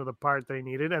recognition of the part they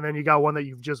needed. And then you got one that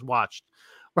you've just watched,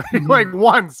 like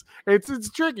once. It's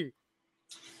tricky.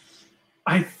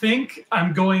 I think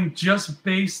I'm going just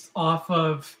based off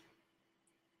of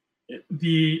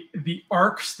the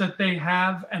arcs that they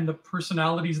have and the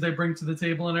personalities they bring to the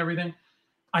table and everything.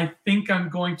 I think I'm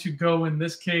going to go in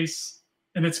this case,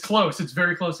 and it's close. It's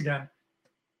very close again.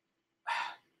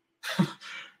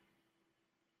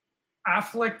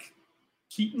 Affleck,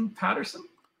 Keaton, Patterson,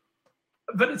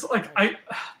 but it's like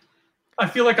I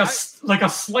feel like a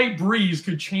slight breeze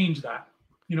could change that.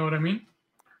 You know what I mean?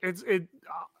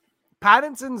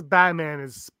 Pattinson's Batman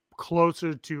is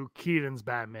closer to Keaton's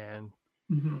Batman.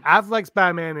 Affleck's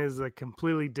Batman is a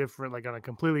completely different, like on a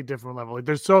completely different level. Like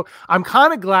I'm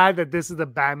kind of glad that this is the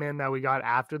Batman that we got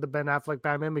after the Ben Affleck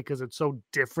Batman because it's so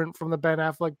different from the Ben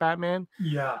Affleck Batman.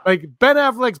 Yeah, like Ben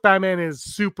Affleck's Batman is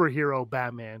superhero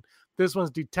Batman. This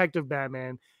one's detective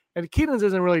Batman, and Keaton's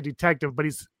isn't really detective, but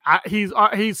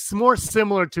he's more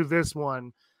similar to this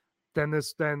one than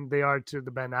they are to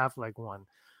the Ben Affleck one.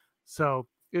 So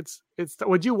it's.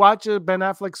 Would you watch a Ben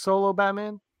Affleck solo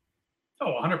Batman?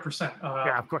 Oh, 100%.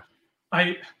 Yeah, of course.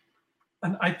 I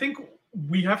think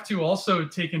we have to also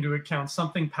take into account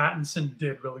something Pattinson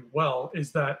did really well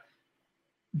is that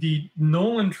the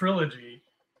Nolan trilogy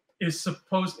is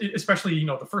supposed, especially,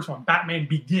 the first one, Batman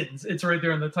Begins, it's right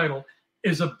there in the title,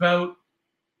 is about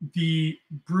the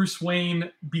Bruce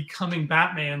Wayne becoming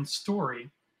Batman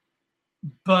story.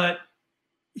 But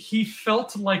he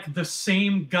felt like the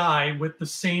same guy with the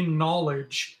same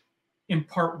knowledge in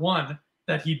part one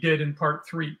that he did in part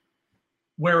three.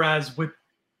 Whereas with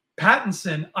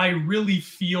Pattinson, I really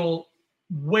feel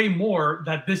way more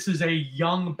that this is a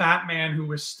young Batman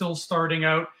who is still starting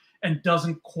out and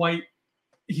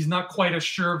he's not quite as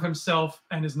sure of himself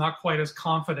and is not quite as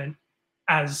confident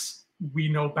as we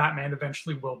know Batman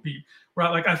eventually will be.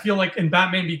 Right? Like, I feel like in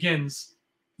Batman Begins,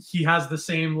 he has the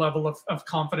same level of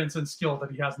confidence and skill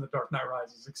that he has in The Dark Knight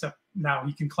Rises, except now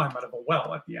he can climb out of a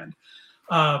well at the end.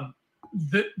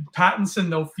 The Pattinson,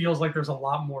 though, feels like there's a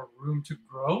lot more room to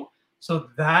grow. So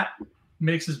that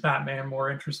makes his Batman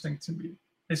more interesting to me.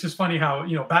 It's just funny how,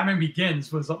 Batman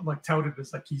Begins was like touted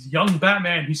as like he's young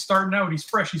Batman, he's starting out, he's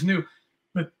fresh, he's new.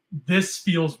 But this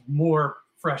feels more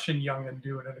fresh and young and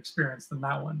new and inexperienced than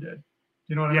that one did.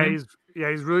 You know what I mean?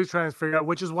 He's really trying to figure out,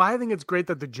 which is why I think it's great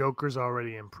that the Joker's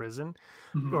already in prison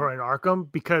or in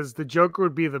Arkham, because the Joker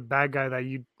would be the bad guy that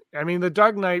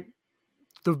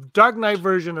the Dark Knight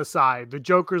version aside, the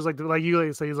Joker's like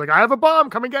you say, he's like, I have a bomb,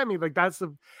 come and get me. Like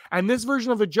and this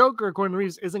version of the Joker, according to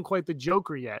Reeves, isn't quite the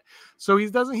Joker yet. So he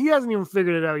hasn't even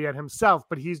figured it out yet himself,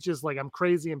 but he's just like, I'm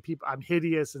crazy and I'm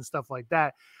hideous and stuff like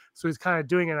that. So he's kind of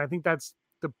doing it. And I think that's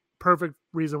the perfect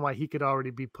reason why he could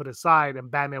already be put aside and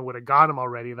Batman would have got him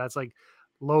already. That's like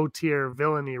low tier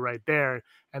villainy right there.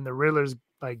 And the Riddler's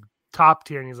like top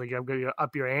tier. And he's like, I'm going to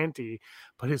up your ante,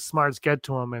 but his smarts get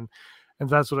to him. And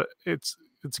that's what it's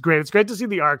great. It's great to see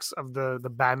the arcs of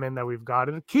the Batman that we've got.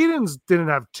 And Keaton's didn't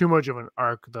have too much of an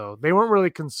arc though. They weren't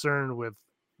really concerned with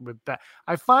that.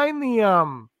 I find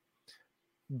the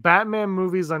Batman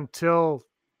movies until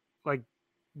like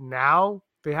now,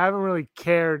 they haven't really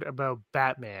cared about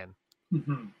Batman.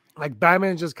 Like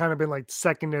Batman's just kind of been like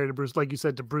secondary to Bruce, like you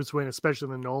said, to Bruce Wayne, especially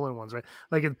the Nolan ones, right?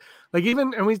 Like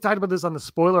even, and we talked about this on the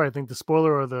spoiler, I think the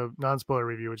spoiler or the non-spoiler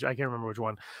review, which I can't remember which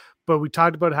one, but we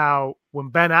talked about how when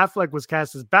Ben Affleck was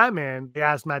cast as Batman, they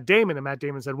asked Matt Damon, and Matt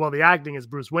Damon said, well, the acting is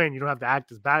Bruce Wayne. You don't have to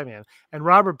act as Batman. And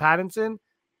Robert Pattinson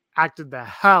acted the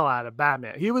hell out of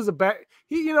Batman. He was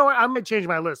you know what? I'm going to change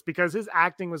my list because his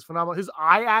acting was phenomenal. His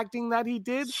eye acting that he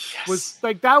did was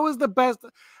like, that was the best.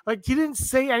 Like, he didn't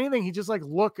say anything. He just like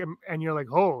look and you're like,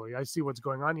 holy, I see what's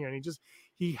going on here. And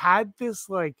he had this,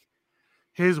 like,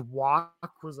 his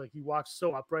walk was like, he walked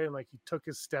so upright and like he took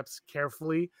his steps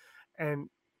carefully. And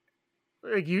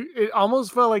like it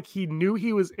almost felt like he knew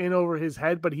he was in over his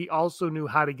head, but he also knew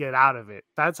how to get out of it.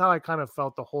 That's how I kind of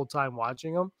felt the whole time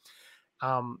watching him.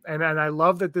 And I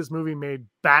love that this movie made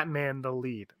Batman the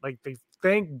lead. Like they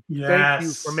thank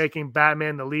you for making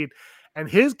Batman the lead, and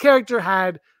his character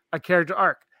had a character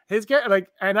arc. His character,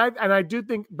 and I do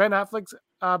think Ben Affleck's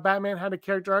Batman had a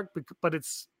character arc, but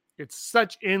it's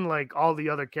such in like all the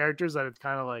other characters that it's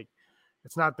kind of like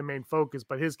it's not the main focus.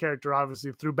 But his character,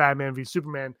 obviously, through Batman v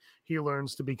Superman, he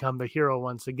learns to become the hero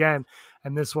once again.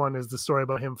 And this one is the story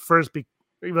about him first,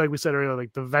 like we said earlier,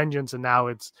 like the vengeance, and now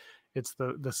it's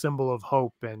the symbol of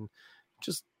hope, and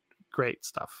just great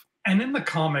stuff. And in the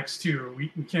comics too, we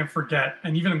can't forget,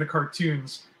 and even in the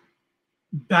cartoons,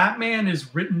 Batman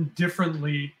is written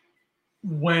differently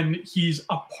when he's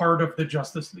a part of the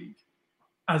Justice League.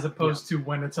 as opposed to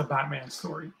when it's a Batman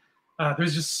story.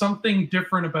 There's just something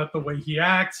different about the way he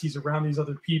acts. He's around these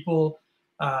other people.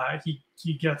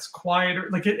 He gets quieter.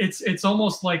 Like it's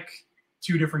almost like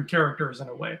two different characters in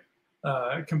a way,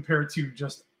 compared to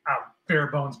just a bare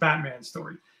bones Batman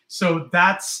story. So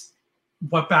that's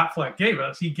what Batfleck gave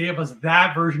us. He gave us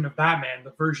that version of Batman,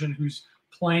 the version who's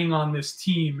playing on this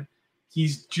team.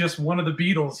 He's just one of the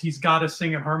Beatles. He's got to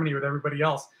sing in harmony with everybody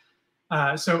else.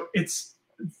 So it's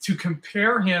to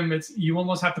compare him. You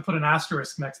almost have to put an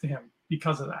asterisk next to him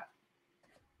because of that.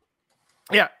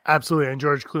 Yeah, absolutely. And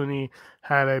George Clooney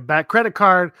had a bad credit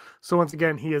card. So once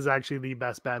again, he is actually the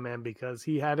best Batman because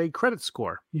he had a credit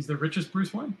score. He's the richest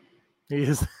Bruce Wayne. He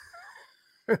is.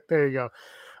 There you go.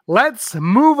 Let's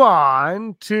move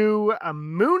on to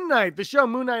Moon Knight. The show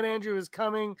Moon Knight, Andrew, is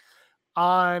coming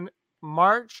on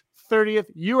March 30th.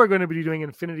 You are going to be doing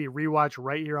Infinity Rewatch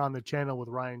right here on the channel with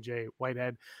Ryan J.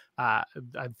 Whitehead. I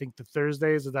think the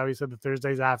Thursdays, is that what you said? The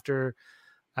Thursdays after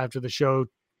the show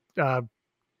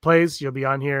plays, you'll be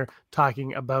on here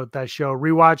talking about that show,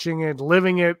 rewatching it,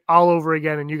 living it all over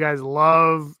again. And you guys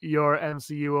love your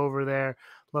MCU over there.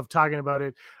 Love talking about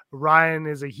it. Ryan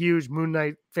is a huge Moon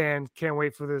Knight fan. Can't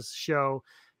wait for this show.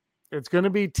 It's going to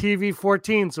be TV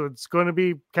 14, so it's going to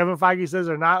be, Kevin Feige says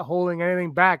they're not holding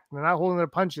anything back. They're not holding their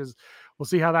punches. We'll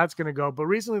see how that's going to go. But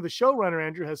recently, the showrunner,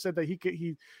 Andrew, has said that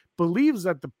he believes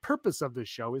that the purpose of this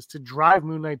show is to drive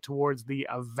Moon Knight towards the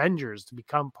Avengers, to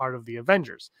become part of the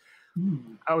Avengers.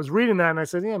 I was reading that and I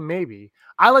said, yeah, maybe.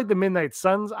 I like the Midnight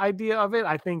Suns idea of it.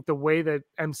 I think the way that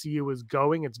MCU is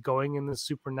going, it's going in this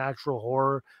supernatural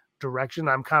horror direction.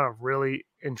 I'm kind of really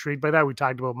intrigued by that. We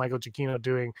talked about Michael Giacchino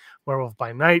doing Werewolf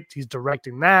by Night. He's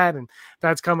directing that, and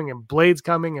that's coming, and Blade's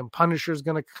coming, and Punisher's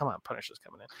going to come on. Punisher's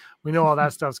coming in. We know all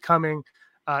that stuff's coming.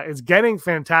 It's getting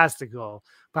fantastical.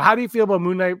 But how do you feel about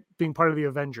Moon Knight being part of the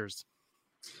Avengers?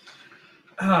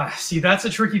 See, that's a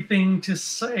tricky thing to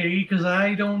say because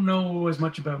I don't know as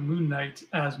much about Moon Knight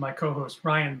as my co-host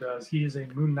Ryan does. He is a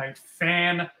Moon Knight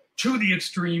fan to the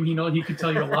extreme. He could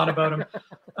tell you a lot about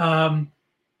him.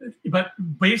 But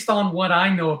based on what I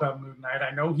know about Moon Knight,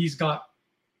 I know he's got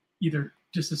either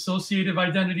dissociative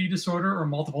identity disorder or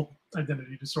multiple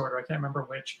identity disorder. I can't remember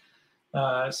which.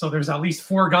 So there's at least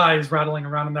 4 guys rattling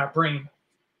around in that brain,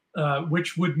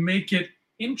 which would make it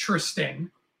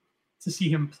interesting to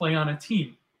see him play on a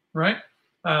team, right?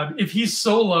 If he's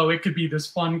solo, it could be this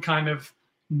fun kind of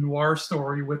noir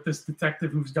story with this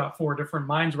detective who's got 4 different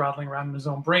minds rattling around in his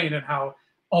own brain and how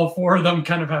all 4 of them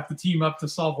kind of have to team up to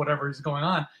solve whatever is going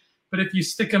on. But if you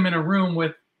stick him in a room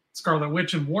with Scarlet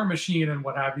Witch and War Machine and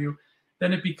what have you,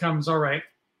 then it becomes, all right,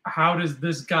 how does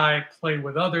this guy play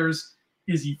with others?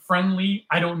 Is he friendly?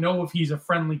 I don't know if he's a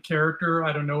friendly character.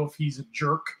 I don't know if he's a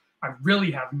jerk. I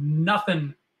really have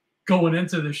nothing going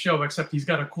into the show except he's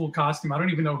got a cool costume. I don't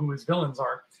even know who his villains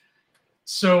are.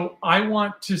 So I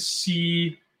want to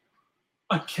see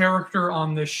a character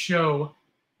on this show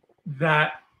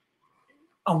that,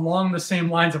 along the same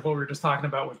lines of what we were just talking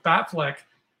about with Batfleck,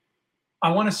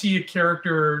 I want to see a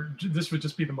character, this would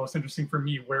just be the most interesting for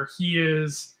me, where he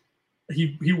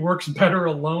works better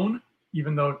alone,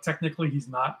 even though technically he's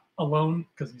not alone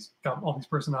because he's got all these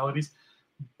personalities,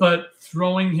 but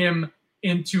throwing him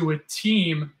into a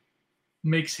team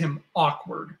makes him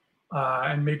awkward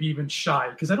and maybe even shy.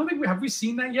 Because I don't think have we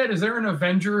seen that yet? Is there an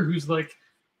Avenger who's like,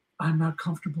 I'm not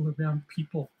comfortable around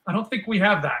people? I don't think we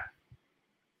have that.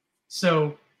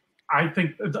 So I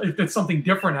think if it's something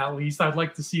different, at least I'd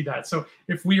like to see that. So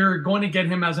if we are going to get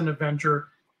him as an Avenger,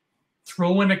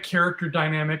 throw in a character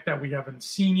dynamic that we haven't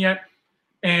seen yet.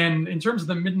 And in terms of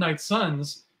the Midnight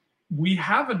Suns, we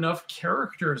have enough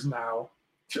characters now.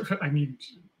 I mean,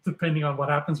 depending on what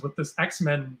happens with this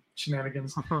X-Men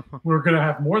shenanigans, we're going to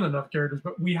have more than enough characters.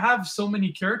 But we have so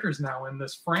many characters now in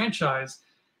this franchise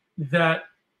that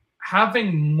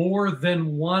having more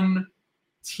than one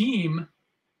team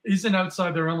isn't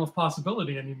outside the realm of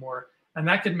possibility anymore. And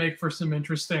that could make for some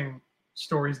interesting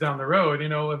stories down the road. You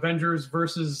know, Avengers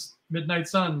versus Midnight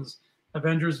Suns,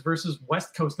 Avengers versus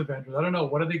West Coast Avengers. I don't know.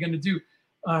 What are they going to do?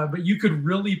 But you could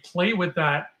really play with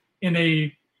that in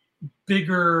a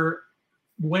bigger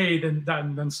way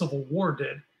than Civil War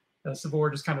did. Civil War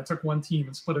just kind of took one team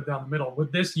and split it down the middle.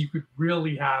 With this, you could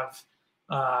really have,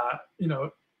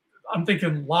 I'm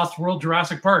thinking Lost World,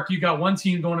 Jurassic Park. You got one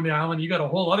team going to the island. You got a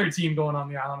whole other team going on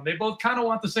the island. They both kind of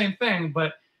want the same thing,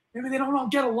 but maybe they don't all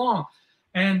get along.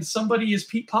 And somebody is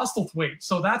Pete Postlethwaite.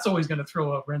 So that's always going to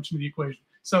throw a wrench into the equation.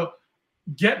 So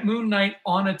get Moon Knight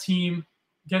on a team,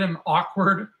 get him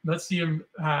awkward. Let's see him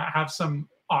have some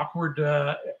awkward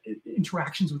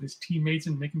interactions with his teammates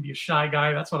and make him be a shy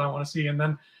guy. That's what I want to see. And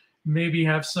then maybe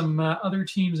have some other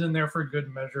teams in there for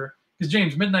good measure. Because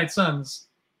James, Midnight Suns,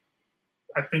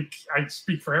 I think I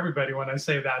speak for everybody when I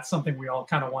say that's something we all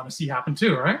kind of want to see happen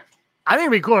too, right? I think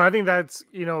it'd be cool. I think that's,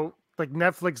 like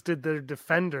Netflix did their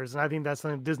Defenders, and I think that's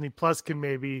something Disney Plus can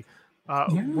maybe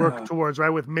work towards, right?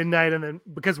 With Midnight, and then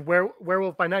because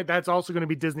Werewolf by Night, that's also going to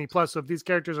be Disney Plus. So if these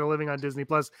characters are living on Disney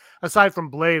Plus, aside from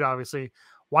Blade, obviously,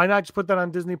 why not just put that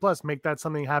on Disney Plus? Make that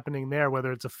something happening there,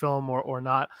 whether it's a film or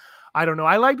not. I don't know.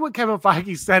 I liked what Kevin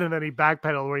Feige said, and then he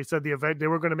backpedaled where he said they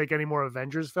were going to make any more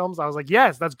Avengers films. I was like,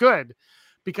 yes, that's good,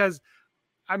 because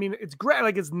I mean, it's great.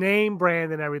 Like, it's name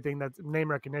brand and everything, that's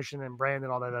name recognition and brand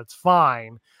and all that. That's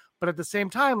fine. But at the same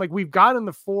time, like, we've gotten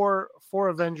the four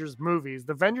Avengers movies.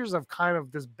 The Avengers have kind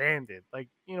of disbanded. Like,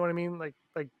 you know what I mean? Like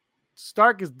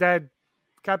Stark is dead.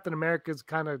 Captain America's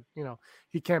kind of,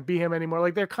 he can't be him anymore.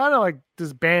 Like, they're kind of like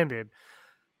disbanded.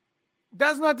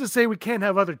 That's not to say we can't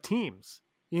have other teams.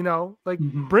 Like,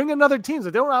 bring another teams.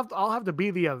 They don't all have to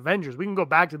be the Avengers. We can go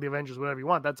back to the Avengers whenever you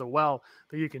want. That's a well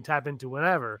that you can tap into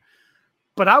whenever.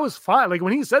 But I was fine. Like,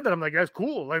 when he said that, I'm like, that's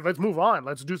cool. Like, let's move on.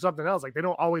 Let's do something else. Like, they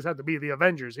don't always have to be the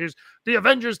Avengers. Here's the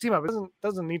Avengers team up. It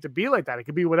doesn't need to be like that. It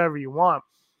could be whatever you want.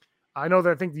 I know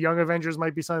that I think the Young Avengers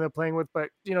might be something they're playing with, but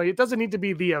it doesn't need to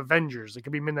be the Avengers. It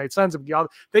could be Midnight Suns.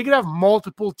 They could have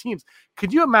multiple teams.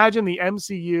 Could you imagine the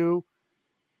MCU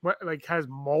has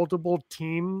multiple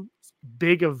team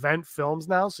big event films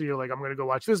now? So you're like, I'm going to go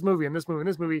watch this movie and this movie and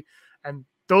this movie, and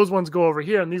those ones go over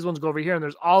here and these ones go over here, and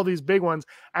there's all these big ones.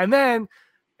 And then,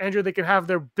 Andrew, they can have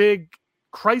their big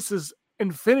Crisis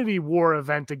Infinity War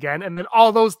event again, and then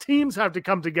all those teams have to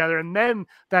come together, and then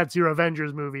that's your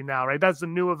Avengers movie now, right? That's the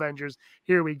new Avengers.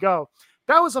 Here we go.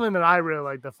 That was something that I really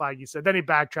liked that Feige said. Then he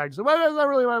backtracked. So, well, that's not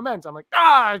really what I meant. I'm like,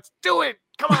 let's do it.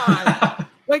 Come on.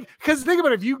 Like, because think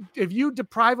about it, if you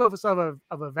deprive us of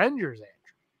Avengers, Andrew,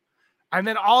 and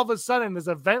then all of a sudden this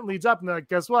event leads up, and they're like,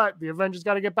 guess what? The Avengers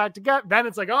got to get back together. Then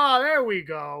it's like, oh, there we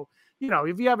go.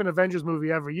 If you have an Avengers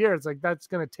movie every year, it's like that's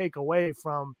going to take away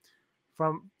from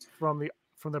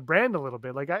the brand a little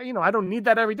bit. Like, I don't need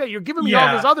that every day. You're giving me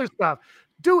all this other stuff.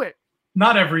 Do it.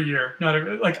 Not every year.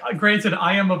 Granted,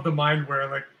 I am of the mind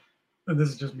where, like, and this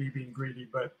is just me being greedy,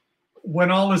 but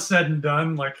when all is said and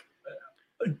done, like,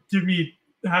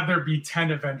 have there be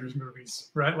 10 Avengers movies,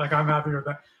 right? Like, I'm happy with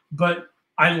that. But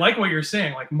I like what you're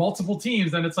saying, like multiple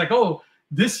teams. Then it's like, oh,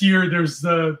 this year there's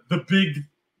the big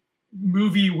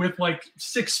movie with like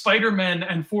 6 Spider-Men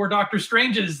and 4 Doctor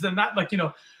Stranges. Then that, like,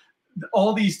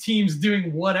 all these teams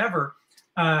doing whatever.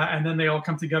 And then they all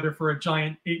come together for a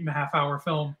giant 8.5-hour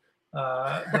film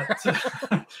that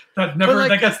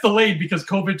gets delayed because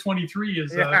COVID-23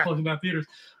 is closing down theaters.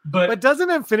 But doesn't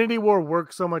Infinity War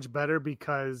work so much better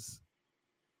because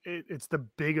it's the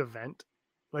big event?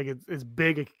 Like, it's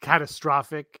big,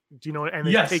 catastrophic. Do you know? And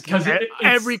yes, because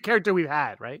every character we've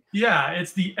had, right? Yeah,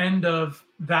 it's the end of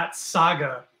that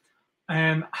saga.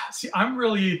 And see, I'm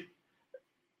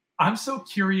so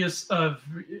curious of,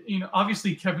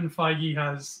 obviously Kevin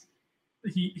Feige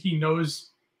he knows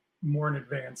more in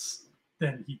advance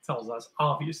than he tells us,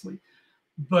 obviously.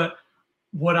 But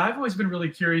what I've always been really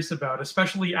curious about,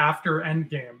 especially after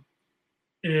Endgame,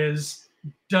 is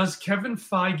does Kevin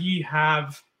Feige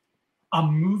have a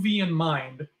movie in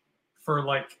mind for,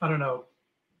 like, I don't know,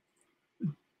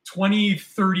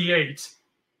 2038,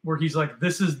 where he's like,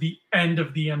 this is the end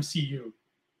of the MCU.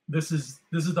 This is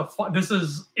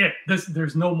it.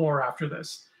 There's no more after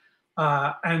this.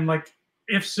 And, like,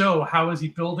 if so, how is he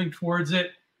building towards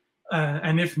it?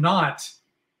 And if not,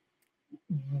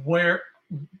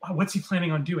 what's he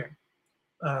planning on doing?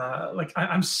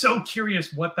 I'm so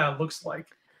curious what that looks like.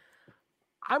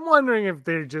 I'm wondering if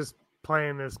they're just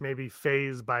playing this maybe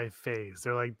phase by phase.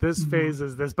 They're like, this phase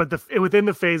is this, but within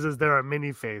the phases there are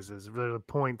mini phases, really, the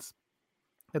points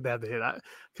that they have to hit.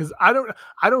 Because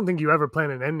I don't think you ever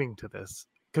plan an ending to this,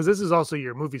 because this is also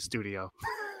your movie studio.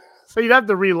 So you'd have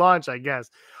to relaunch, I guess.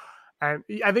 And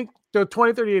I think the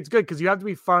 2038 is good because you have to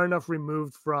be far enough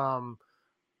removed from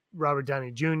Robert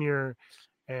Downey Jr.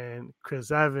 and Chris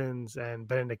Evans and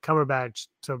Benedict Cumberbatch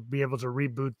to be able to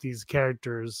reboot these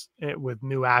characters with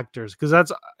new actors, because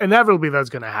that's inevitably that's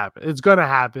going to happen. It's going to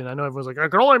happen. I know everyone's like, there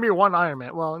could only be one Iron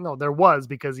Man. Well, no, there was,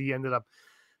 because he ended up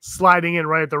sliding in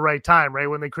right at the right time, right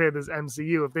when they created this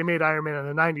MCU. If they made Iron Man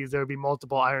in the 90s, there would be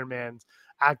multiple Iron Man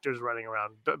actors running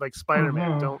around like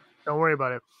Spider-Man. Don't worry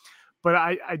about it. But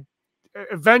I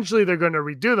eventually they're going to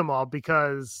redo them all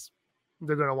because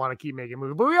they're going to want to keep making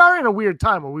movies. But we are in a weird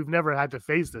time where we've never had to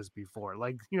face this before.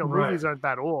 Like, movies aren't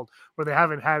that old where they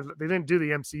didn't do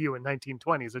the MCU in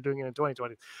 1920s. They're doing it in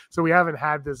 2020s. So we haven't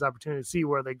had this opportunity to see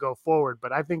where they go forward.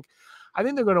 But I think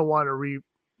they're going to want to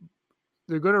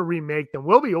remake them.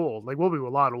 We'll be old, like we'll be a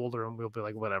lot older, and we'll be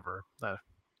like, whatever.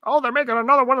 They're making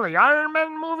another one of the Iron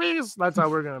Man movies. That's how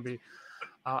we're gonna be.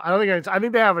 I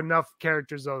think they have enough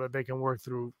characters though that they can work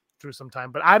through some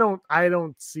time. But I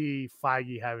don't see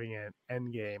Feige having an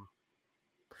end game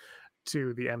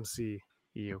to the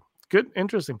MCU. Good,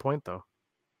 interesting point though.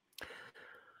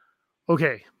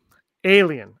 Okay,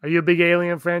 Alien. Are you a big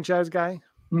Alien franchise guy?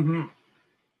 Mm-hmm.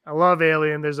 I love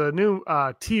Alien. There's a new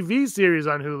TV series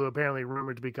on Hulu, apparently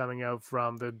rumored to be coming out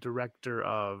from the director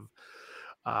of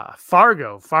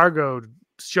Fargo. Fargo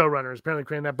showrunner is apparently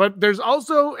creating that. But there's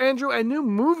also, Andrew, a new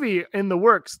movie in the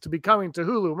works to be coming to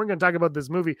Hulu. We're going to talk about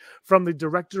this movie from the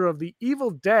director of The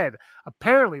Evil Dead.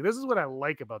 Apparently, this is what I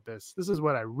like about this. This is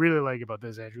what I really like about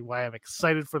this, Andrew, why I'm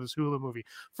excited for this Hulu movie.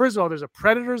 First of all, there's a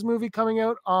Predators movie coming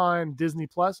out on Disney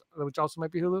Plus, which also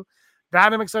might be Hulu.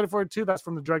 That I'm excited for too. That's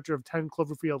from the director of 10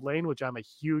 Cloverfield Lane, which I'm a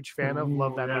huge fan of.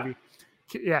 Love that movie.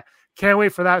 Yeah, can't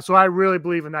wait for that. So I really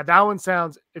believe in that. That one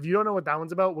sounds, if you don't know what that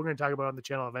one's about, we're going to talk about it on the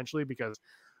channel eventually because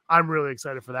I'm really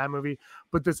excited for that movie.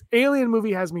 But this Alien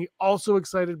movie has me also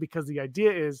excited because the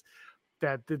idea is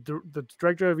that the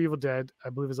director of Evil Dead, I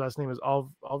believe his last name is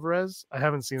Alvarez. I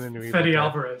haven't seen the new Evil Dead.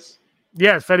 Alvarez.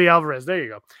 Yeah, Fede Alvarez. There you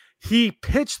go. He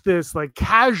pitched this like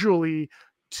casually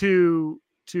to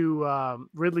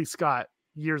Ridley Scott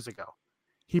years ago.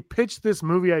 He pitched this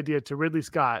movie idea to Ridley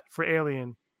Scott for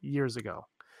Alien years ago.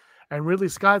 And Ridley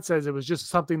Scott says it was just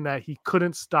something that he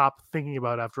couldn't stop thinking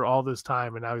about after all this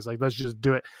time. And now he's like, let's just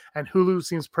do it. And Hulu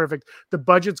seems perfect. The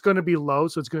budget's going to be low,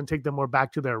 so it's going to take them more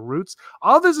back to their roots.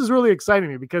 All this is really exciting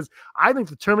me because I think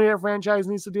the Terminator franchise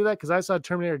needs to do that because I saw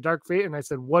Terminator Dark Fate and I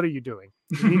said, what are you doing?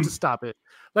 You need to stop it.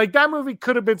 Like that movie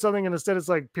could have been something, and instead it's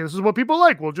like, this is what people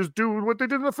like. We'll just do what they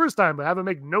did the first time, but have it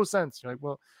make no sense. You're like,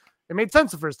 well, it made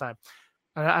sense the first time.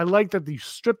 And I like that you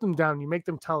strip them down, you make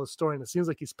them tell a story, and it seems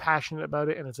like he's passionate about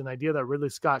it, and it's an idea that Ridley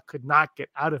Scott could not get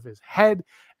out of his head.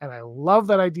 And I love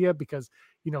that idea because,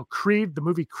 you know, Creed, the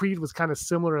movie Creed was kind of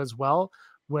similar as well,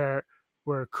 where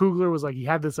Coogler was like, he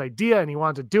had this idea and he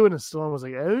wanted to do it, and Stallone was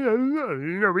like,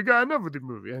 we got enough of the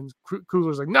movie. And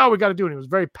Coogler's like, no, we got to do it. And he was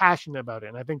very passionate about it.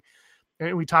 And I think,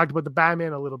 and we talked about the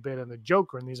Batman a little bit and the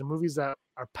Joker, and these are movies that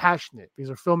are passionate. These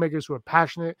are filmmakers who are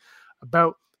passionate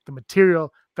about the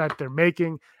material that they're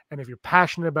making. And if you're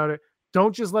passionate about it,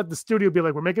 don't just let the studio be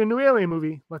like, we're making a new Alien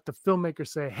movie. Let the filmmaker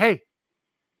say, hey,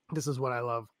 this is what I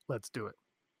love. Let's do it.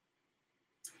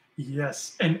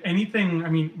 Yes. And anything, I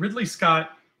mean, Ridley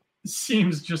Scott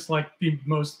seems just like the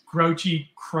most grouchy,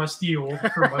 crusty old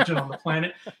curmudgeon on the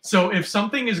planet. So if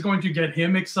something is going to get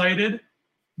him excited,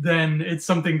 then it's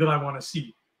something that I want to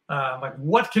see. Like,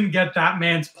 what can get that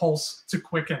man's pulse to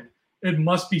quicken? It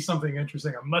must be something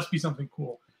interesting. It must be something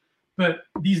cool. But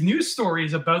these news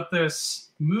stories about this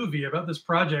movie, about this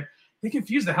project, they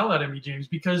confuse the hell out of me, James,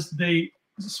 because they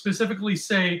specifically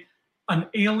say an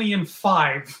Alien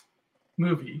 5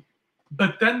 movie,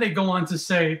 but then they go on to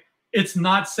say it's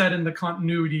not set in the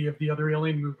continuity of the other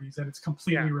Alien movies and it's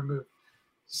completely removed.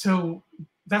 So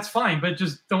that's fine, but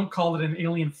just don't call it an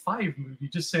Alien 5 movie.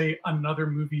 Just say another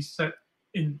movie set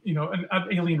in, you know, an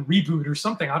Alien reboot or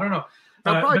something. I don't know.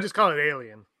 I'll probably just call it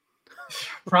Alien.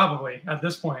 Probably at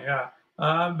this point, yeah.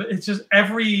 But it's just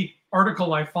every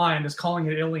article I find is calling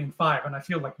it Alien 5, and I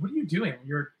feel like, what are you doing?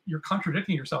 You're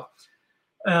contradicting yourself.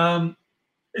 So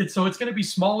it's going to be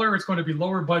smaller. It's going to be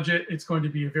lower budget. It's going to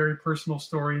be a very personal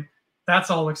story.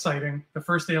 That's all exciting. The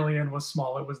first Alien was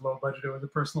small. It was low budget. It was a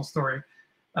personal story.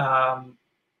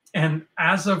 And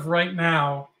as of right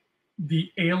now,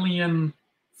 the Alien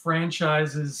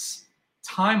franchise's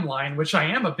timeline, which I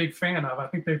am a big fan of, I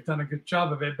think they've done a good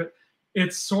job of it, but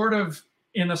it's sort of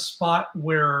in a spot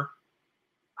where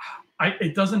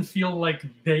it doesn't feel like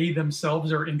they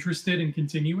themselves are interested in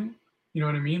continuing. You know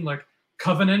what I mean? Like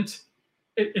Covenant,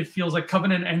 it feels like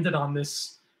Covenant ended on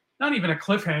this, not even a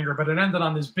cliffhanger, but it ended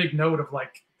on this big note of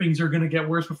like, things are going to get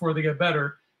worse before they get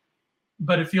better.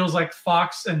 But it feels like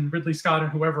Fox and Ridley Scott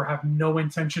and whoever have no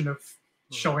intention of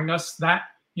showing us that,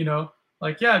 you know,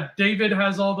 like, yeah, David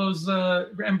has all those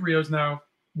embryos now,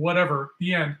 whatever,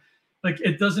 the end. Like,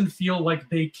 it doesn't feel like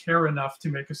they care enough to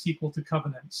make a sequel to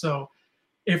Covenant. So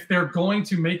if they're going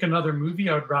to make another movie,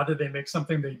 I would rather they make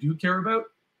something they do care about.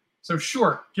 So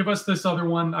sure, give us this other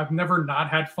one. I've never not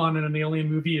had fun in an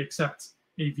Alien movie except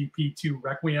AVP2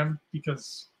 Requiem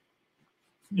because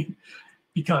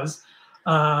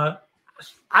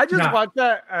I just watched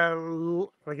that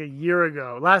like a year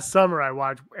ago. Last summer,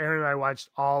 Aaron and I watched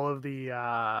all of the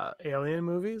Alien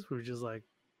movies. We were just like,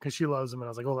 because she loves them, and I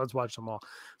was like, oh, let's watch them all.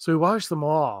 So we watched them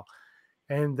all,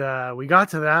 and we got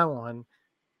to that one.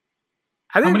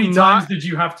 How many times did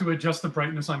you have to adjust the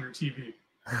brightness on your TV?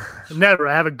 Never.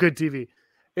 I have a good TV.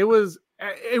 it was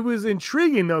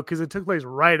intriguing though, because it took place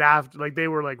right after, like they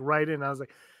were like right in. I was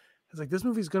like, this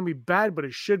movie's gonna be bad, but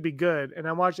it should be good. And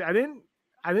I watched it. I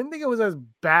didn't think it was as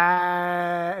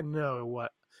bad. No,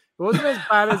 what? It wasn't as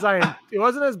bad as it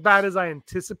wasn't as bad as I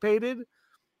anticipated.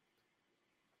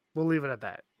 We'll leave it at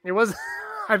that. It was.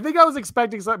 I think I was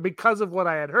expecting something because of what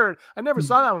I had heard. I never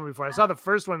saw that one before. I saw the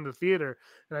first one in the theater,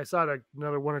 and I saw it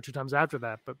another 1 or 2 times after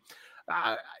that. But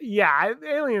yeah,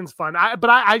 Alien's fun. I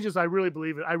really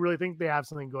believe it. I really think they have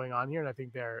something going on here, and I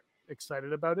think they're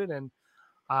excited about it. And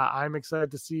I'm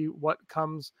excited to see what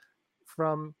comes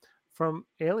from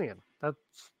Alien. That's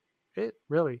it,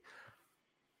 really.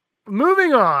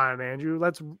 Moving on, Andrew.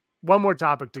 Let's one more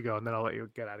topic to go, and then I'll let you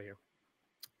get out of here.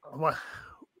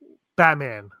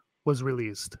 Batman was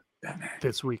released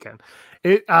this weekend.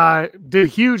 It did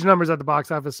huge numbers at the box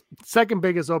office. Second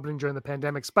biggest opening during the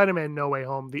pandemic. Spider-Man No Way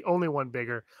Home, the only one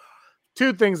bigger.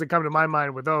 Two things that come to my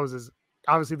mind with those is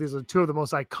obviously these are two of the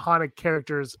most iconic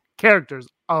characters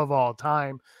of all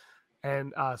time.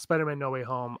 And Spider-Man No Way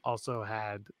Home also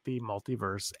had the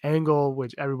multiverse angle,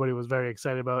 which everybody was very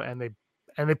excited about, and they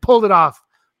pulled it off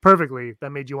perfectly.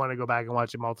 That made you want to go back and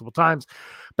watch it multiple times.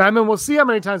 Batman, we'll see how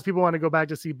many times people want to go back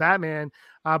to see Batman.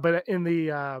 But in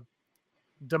the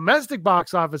domestic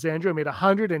box office, Andrew, it made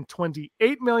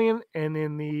 $128 million, and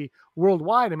in the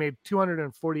worldwide, it made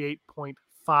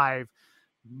 $248.5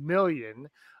 million.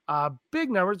 Big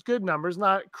numbers, good numbers,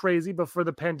 not crazy, but for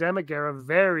the pandemic era,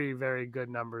 very, very good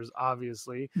numbers,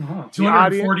 obviously.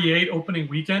 248 opening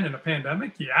weekend in a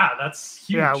pandemic? Yeah, that's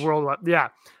huge. Yeah, worldwide. Yeah,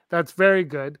 that's very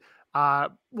good.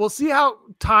 We'll see how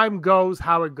time goes,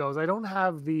 how it goes. I don't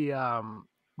have the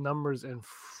numbers in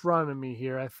front of me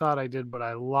here. I thought I did, but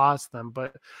I lost them.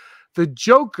 But the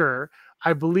Joker,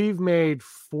 I believe, made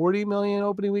 40 million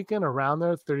opening weekend, around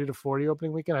there, 30 to 40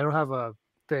 opening weekend. I don't have a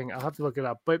thing. I'll have to look it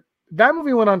up. But that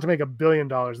movie went on to make $1 billion.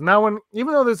 And that one,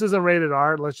 even though this isn't rated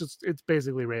R, it's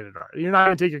basically rated R. You're not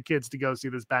going to take your kids to go see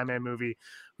this Batman movie.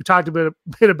 We talked a bit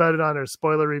about it on our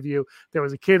spoiler review. There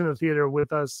was a kid in the theater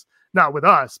with us, not with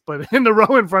us, but in the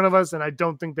row in front of us, and I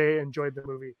don't think they enjoyed the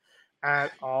movie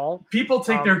at all. People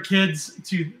take their kids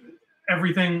to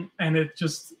everything, and it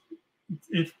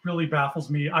really baffles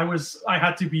me. I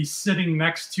had to be sitting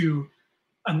next to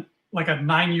a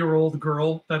 9-year-old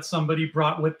girl that somebody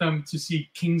brought with them to see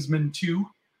Kingsman 2.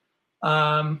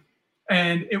 And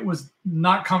it was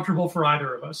not comfortable for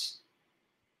either of us.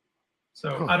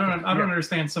 So I don't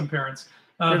understand some parents.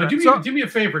 But do me a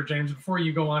favor, James, before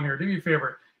you go on here. Do me a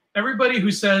favor. Everybody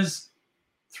who says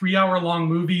 3-hour-long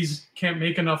movies can't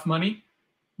make enough money,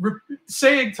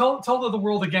 tell the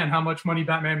world again how much money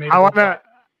Batman made. I want to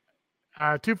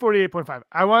 248.5.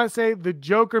 I want to say the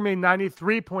Joker made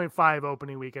 93.5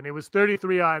 opening weekend. It was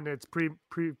 33 on its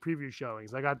preview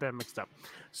showings. I got that mixed up.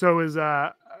 So it was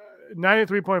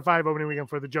 93.5 opening weekend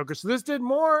for the Joker. So this did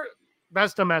more.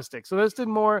 That's domestic. So this did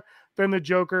more than the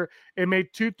Joker. It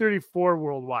made 234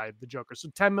 worldwide, the Joker. So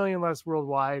 10 million less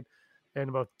worldwide and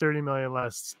about 30 million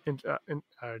less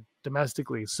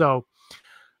domestically. So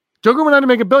Joker went on to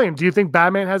make $1 billion. Do you think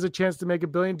Batman has a chance to make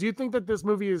 $1 billion? Do you think that this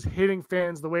movie is hitting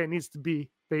fans the way it needs to be,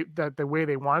 the way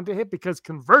they wanted to hit? Because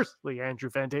conversely, Andrew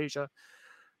Fantasia,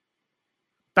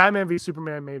 Batman v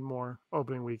Superman made more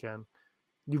opening weekend.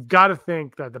 You've got to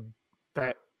think that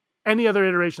that any other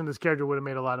iteration of this character would have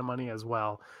made a lot of money as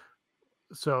well.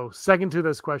 So second to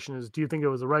this question is, do you think it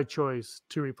was the right choice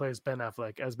to replace Ben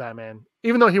Affleck as Batman,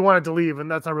 even though he wanted to leave?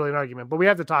 And that's not really an argument, but we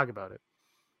have to talk about it.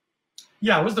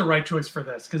 Yeah, it was the right choice for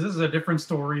this because this is a different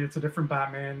story. It's a different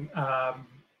Batman.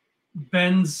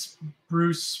 Ben's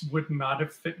Bruce would not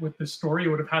have fit with this story. It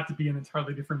would have had to be an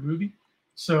entirely different movie.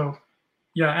 So,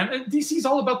 yeah, and DC's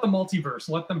all about the multiverse.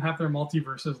 Let them have their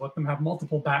multiverses. Let them have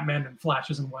multiple Batman and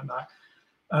Flashes and whatnot.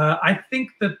 I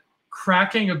think that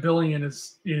cracking $1 billion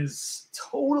is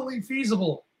totally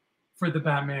feasible for the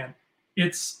Batman.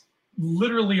 It's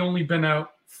literally only been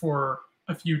out for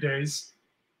a few days.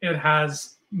 It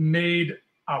has made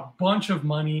a bunch of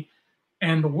money,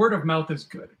 and the word of mouth is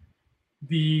good.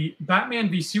 The Batman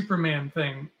v Superman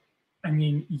thing, I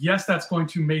mean, yes, that's going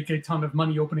to make a ton of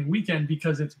money opening weekend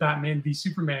because it's Batman v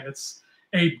Superman. It's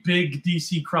a big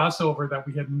DC crossover that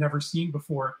we had never seen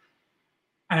before.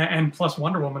 And plus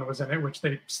Wonder Woman was in it, which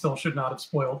they still should not have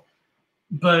spoiled.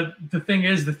 But the thing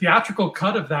is, the theatrical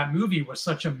cut of that movie was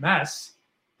such a mess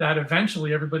that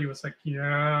eventually everybody was like,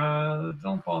 yeah,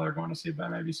 don't bother going to see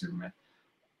Batman v Superman.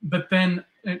 But then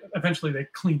eventually they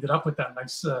cleaned it up with that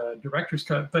nice director's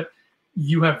cut. But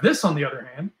you have this on the other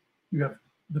hand. You have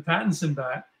the Pattinson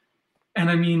Bat. And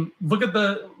I mean, look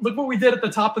what we did at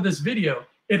the top of this video.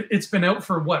 It's been out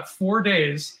for 4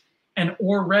 days, and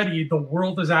already the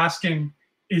world is asking,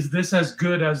 is this as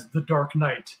good as The Dark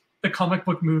Knight, the comic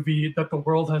book movie that the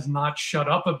world has not shut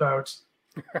up about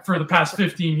for the past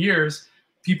 15 years?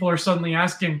 People are suddenly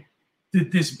asking,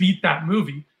 did this beat that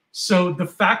movie? So the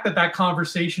fact that that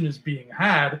conversation is being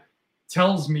had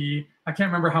tells me, I can't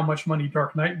remember how much money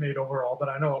Dark Knight made overall, but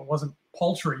I know it wasn't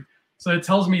paltry. So it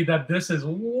tells me that this is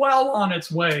well on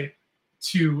its way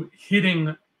to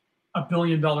hitting $1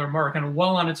 billion mark and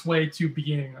well on its way to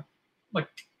being like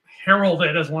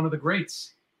heralded as one of the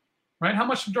greats. Right? How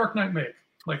much did Dark Knight make?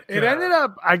 Like it ended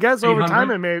up, I guess, over 800?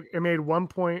 time it made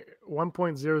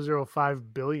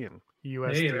 1.005 billion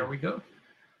USD. Hey, there we go.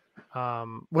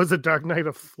 Was The Dark Knight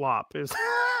a flop? Is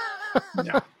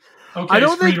Yeah. Okay, I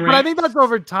don't think, Screen but I Rant. think that's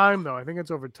over time, though. I think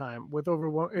it's over time with over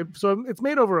one. So it's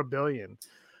made over $1 billion.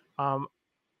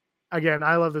 Again,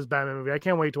 I love this Batman movie. I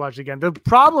can't wait to watch it again. The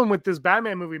problem with this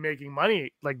Batman movie making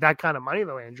money, like that kind of money,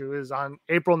 though, Andrew, is on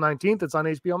April 19th. It's on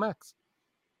HBO Max.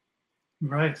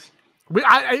 Right.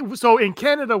 So in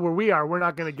Canada, where we are, we're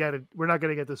not going to get it. We're not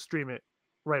going to get to stream it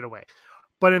right away.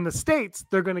 But in the States,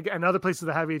 they're going to get, and other places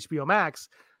that have HBO Max,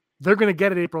 they're going to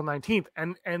get it April 19th.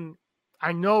 And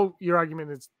I know your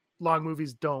argument is long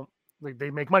movies don't, like,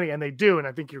 they make money, and they do, and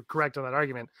I think you're correct on that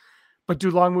argument. But do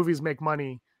long movies make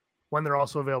money when they're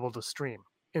also available to stream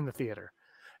in the theater?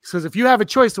 Because if you have a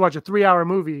choice to watch a 3-hour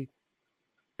movie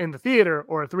in the theater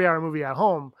or a 3-hour movie at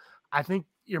home, I think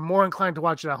you're more inclined to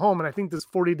watch it at home. And I think this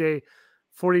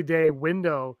 40-day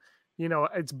window, you know,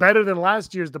 it's better than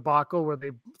last year's debacle where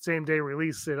they same day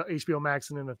release it HBO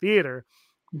Max and in the theater,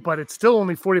 but it's still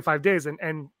only 45 days.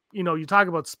 And you know, you talk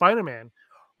about Spider-Man,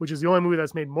 which is the only movie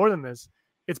that's made more than this.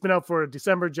 It's been out for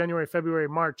December, January, February,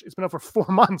 March. It's been out for 4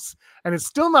 months, and it's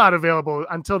still not available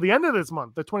until the end of this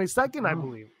month, the 22nd, I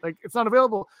believe. Like, it's not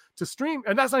available to stream,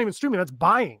 and that's not even streaming. That's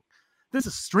buying. This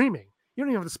is streaming. You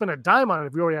don't even have to spend a dime on it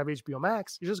if you already have HBO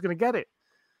Max. You're just going to get it.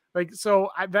 Like, so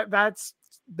that's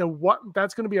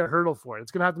going to be a hurdle for it.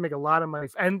 It's going to have to make a lot of money.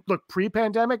 And look,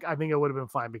 pre-pandemic, I think it would have been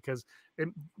fine because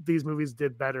these movies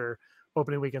did better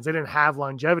opening weekends. They didn't have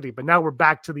longevity, but now we're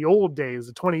back to the old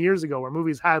days, 20 years ago, where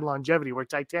movies had longevity, where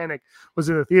Titanic was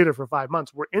in the theater for 5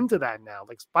 months. We're into that now.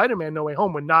 Like, Spider-Man No Way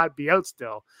Home would not be out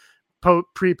still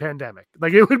pre-pandemic.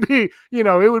 Like, it would be, you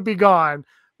know, it would be gone.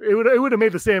 It would have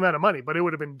made the same amount of money, but it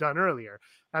would have been done earlier.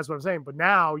 That's what I'm saying. But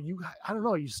now I don't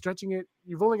know, you're stretching it.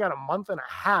 You've only got a month and a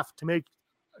half to make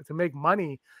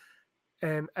money,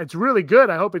 and it's really good.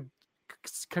 I hope it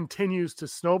continues to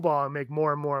snowball and make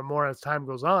more and more and more as time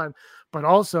goes on. But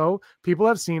also, people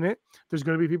have seen it. There's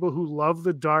going to be people who love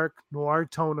the dark noir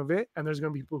tone of it, and there's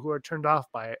going to be people who are turned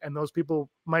off by it. And those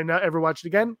people might not ever watch it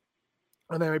again,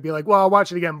 and they might be like, "Well, I'll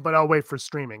watch it again, but I'll wait for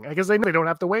streaming." I guess they know they don't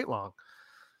have to wait long.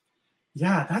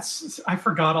 Yeah, I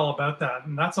forgot all about that,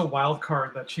 and that's a wild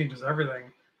card that changes everything.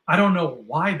 I don't know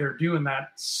why they're doing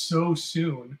that so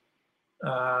soon.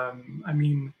 I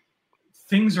mean,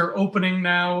 things are opening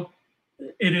now.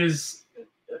 It is,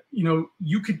 you know,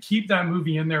 you could keep that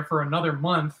movie in there for another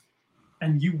month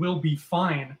and you will be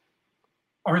fine.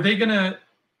 Are they gonna,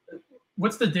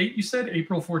 what's the date you said?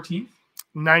 April 14th?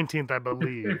 19th, I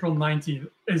believe. April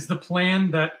 19th. Is the plan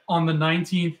that on the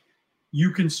 19th you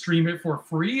can stream it for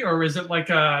free, or is it like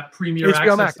a premier HBO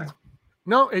access Max thing?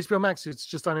 No, HBO Max. It's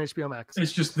just on HBO Max.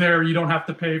 It's just there. You don't have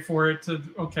to pay for it to.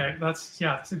 Okay,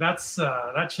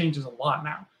 that changes a lot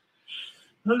now.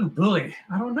 Oh boy,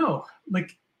 I don't know.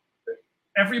 Like,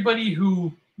 everybody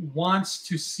who wants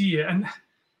to see it, and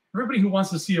everybody who wants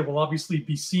to see it will obviously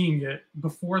be seeing it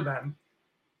before then.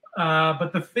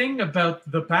 But the thing about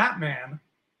the Batman,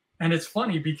 and it's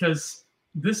funny because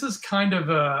this is kind of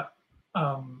a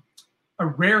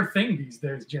rare thing these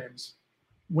days, James,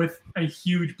 with a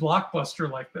huge blockbuster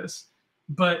like this.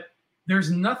 But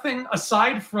there's nothing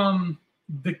aside from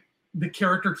the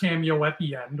character cameo at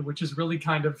the end, which is really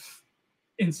kind of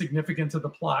insignificant to the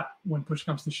plot when push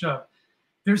comes to shove.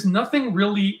 There's nothing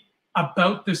really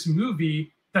about this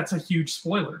movie that's a huge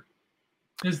spoiler,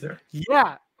 is there?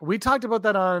 Yeah, we talked about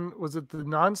that on, was it the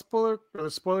non-spoiler or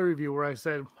the spoiler review, where I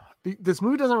said this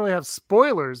movie doesn't really have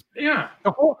spoilers. Yeah.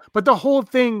 The whole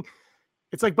thing,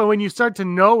 it's like, but when you start to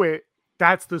know it,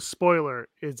 that's the spoiler,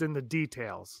 is in the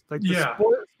details. Like,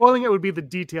 spoiling it would be the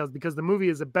details, because the movie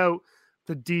is about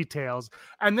the details.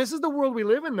 And this is the world we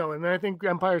live in, though. And I think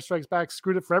Empire Strikes Back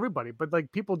screwed it for everybody. But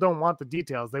like, people don't want the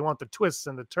details. They want the twists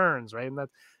and the turns, right? And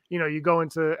that's, you know, you go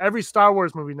into every Star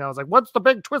Wars movie now, it's like, what's the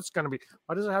big twist going to be?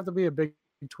 Why does it have to be a big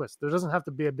twist? There doesn't have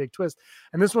to be a big twist.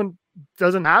 And this one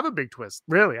doesn't have a big twist,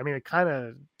 really. I mean, it kind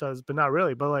of does, but not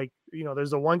really. But like, you know,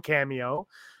 there's the one cameo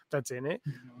that's in it.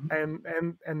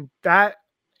 Mm-hmm. And that,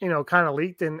 you know, kind of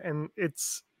leaked, and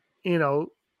it's, you know,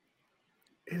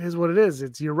 it is what it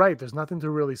is. You're right. There's nothing to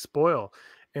really spoil.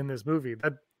 in this movie.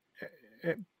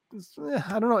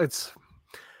 I don't know.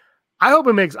 I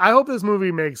hope this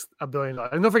movie makes $1 billion.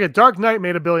 And don't forget, Dark Knight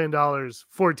made $1 billion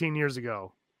 14 years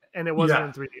ago. And it wasn't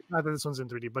in 3D. Not that this one's in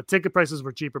 3D, but ticket prices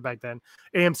were cheaper back then.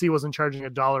 AMC wasn't charging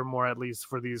 $1 more, at least,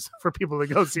 for people to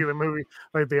go see the movie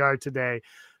like they are today.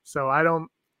 So I don't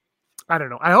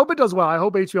know. I hope it does well. I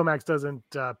hope HBO Max doesn't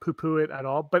poo-poo it at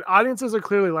all. But audiences are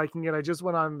clearly liking it. I just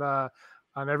went on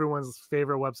everyone's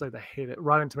favorite website. I hate it,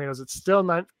 Rotten Tomatoes. It's still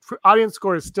audience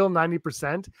score is still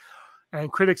 90%, and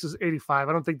critics is 85.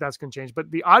 I don't think that's going to change. But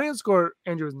the audience score,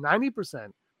 Andrew, is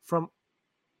 90% from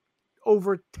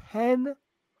over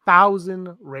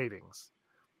 10,000 ratings.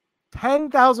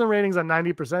 10,000 ratings on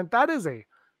 90%. That is a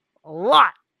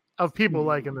lot of people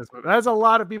liking this movie. That's a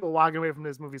lot of people walking away from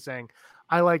this movie saying,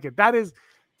 I like it. That is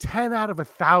 10 out of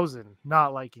 1,000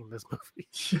 not liking this movie.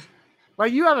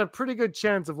 Like, you have a pretty good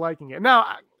chance of liking it.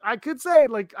 Now, I could say,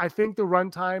 like, I think the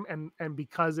runtime and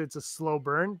because it's a slow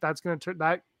burn, that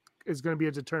is going to be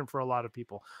a deterrent for a lot of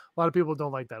people. A lot of people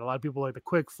don't like that. A lot of people like the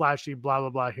quick, flashy, blah, blah,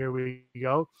 blah. Here we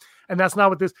go. And that's not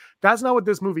what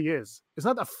this movie is. It's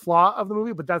not the flaw of the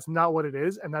movie, but that's not what it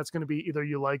is. And that's going to be either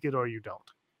you like it or you don't.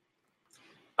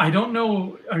 I don't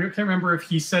know. I can't remember if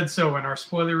he said so in our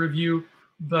spoiler review,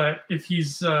 but if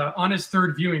he's on his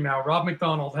third viewing now, Rob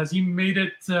McDonald, has he made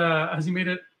it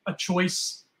a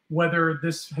choice whether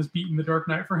this has beaten The Dark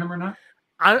Knight for him or not?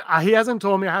 He hasn't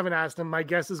told me. I haven't asked him. My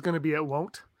guess is going to be it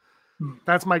won't.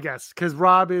 That's my guess, because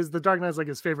The Dark Knight is like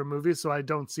his favorite movie, so I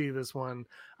don't see this one.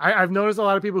 I've noticed a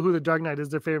lot of people who The Dark Knight is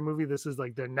their favorite movie. This is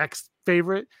like their next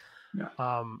favorite,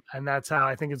 and that's how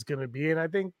I think it's going to be. And I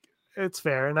think it's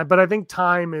fair. But I think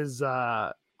time is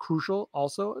crucial.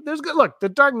 Also, look. The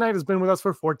Dark Knight has been with us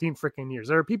for 14 freaking years.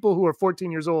 There are people who are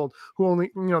 14 years old who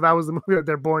only that was the movie that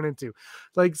they're born into.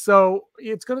 Like, so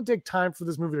it's going to take time for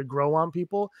this movie to grow on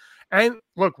people. And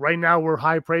look, right now we're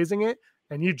high praising it.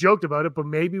 And you joked about it, but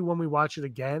maybe when we watch it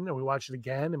again, and we watch it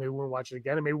again, and maybe we'll watch it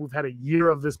again, and maybe we've had a year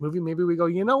of this movie, maybe we go,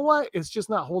 you know what? It's just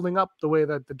not holding up the way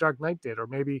that The Dark Knight did. Or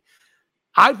maybe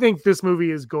I think this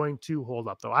movie is going to hold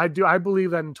up, though. I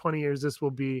believe that in 20 years, this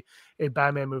will be a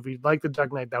Batman movie like The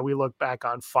Dark Knight that we look back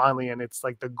on fondly, and it's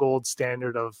like the gold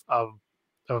standard of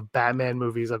Batman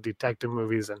movies, of detective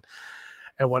movies,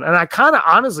 and what. And I kind of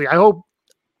honestly, I hope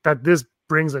that this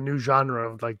brings a new genre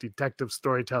of like detective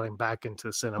storytelling back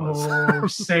into cinemas. Oh,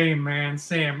 same, man,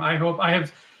 same. I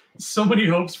have so many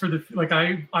hopes for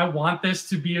I want this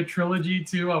to be a trilogy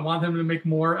too. I want them to make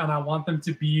more, and I want them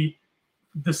to be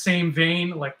the same vein,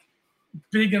 like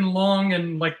big and long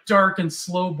and like dark and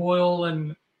slow boil,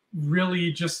 and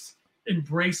really just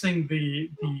embracing the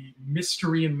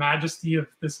mystery and majesty of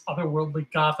this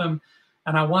otherworldly Gotham.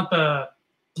 And I want the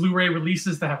Blu-ray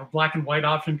releases to have a black and white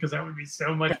option, because that would be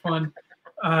so much fun.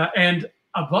 And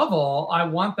above all, I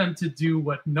want them to do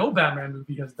what no Batman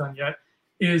movie has done yet,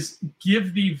 is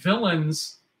give the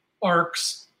villains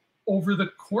arcs over the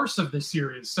course of the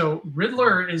series. So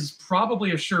Riddler is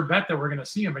probably a sure bet that we're going to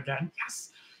see him again.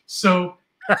 Yes. So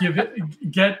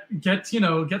get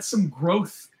some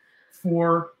growth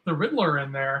for the Riddler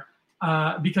in there,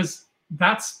 because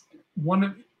that's one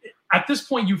of, at this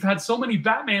point, you've had so many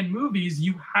Batman movies,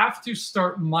 you have to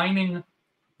start mining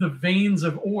the veins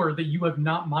of ore that you have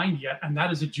not mined yet, and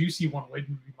that is a juicy one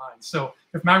waiting to be mined. So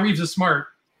if Matt Reeves is smart,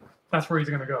 that's where he's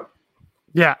going to go.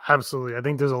 Yeah, absolutely. I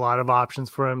think there's a lot of options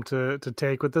for him to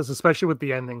take with this, especially with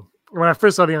the ending. When I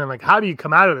first saw the ending, I'm like, how do you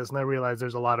come out of this? And I realized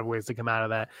there's a lot of ways to come out of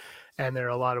that, and there are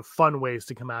a lot of fun ways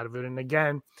to come out of it. And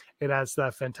again, it adds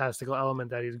that fantastical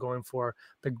element that he's going for,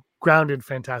 the grounded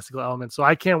fantastical element. So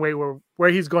I can't wait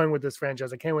where he's going with this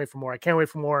franchise. I can't wait for more. I can't wait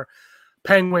for more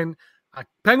Penguin.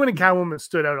 Penguin and Catwoman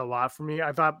stood out a lot for me.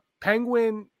 I thought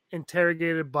Penguin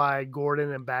interrogated by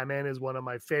Gordon and Batman is one of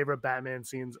my favorite Batman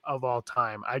scenes of all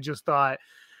time. I just thought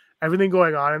everything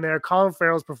going on in there, Colin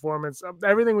Farrell's performance,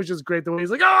 everything was just great. The way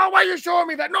he's like, oh, why are you showing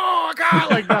me that? No, I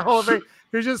can't. Like the whole thing.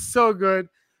 It was just so good.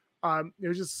 It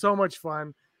was just so much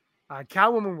fun.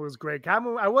 Catwoman was great.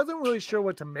 Catwoman, I wasn't really sure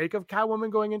what to make of Catwoman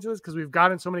going into this, because we've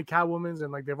gotten so many Catwomans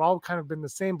and like they've all kind of been the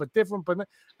same but different.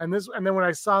 And then when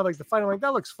I saw like the fight, I'm like,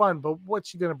 that looks fun, but what's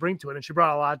she gonna bring to it? And she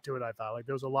brought a lot to it. I thought like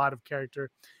there was a lot of character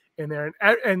in there,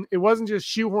 and it wasn't just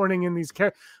shoehorning in these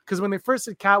characters. Because when they first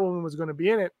said Catwoman was going to be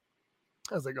in it,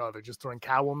 I was like, oh, they're just throwing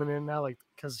Catwoman in now, like,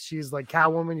 because she's like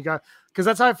Catwoman. Because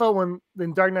that's how I felt when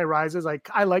in Dark Knight Rises. Like,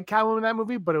 I like Catwoman in that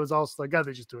movie, but it was also like, oh,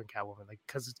 they're just doing Catwoman, like,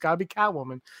 because it's got to be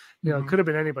Catwoman. You know, it could have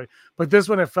been anybody. But this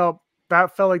one, that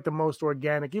felt like the most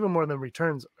organic, even more than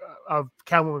Returns, of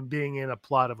Catwoman being in a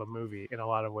plot of a movie in a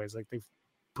lot of ways. Like, they've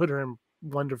put her in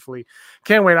wonderfully.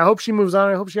 Can't wait. I hope she moves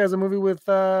on. I hope she has a movie with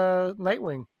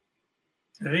Nightwing.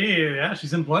 Hey, yeah,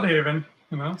 she's in Bloodhaven.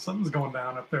 You know, something's going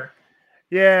down up there.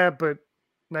 Yeah, but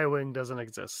Nightwing doesn't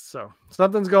exist. So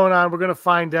something's going on. We're going to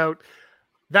find out.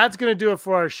 That's going to do it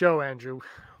for our show, Andrew.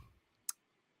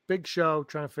 Big show,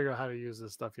 trying to figure out how to use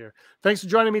this stuff here. Thanks for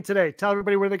joining me today. Tell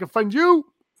everybody where they can find you.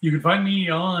 You can find me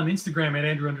on Instagram at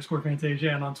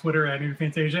Andrew_Fantasia and on Twitter at Andrew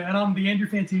Fantasia and on the Andrew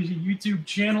Fantasia YouTube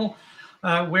channel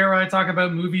where I talk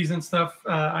about movies and stuff.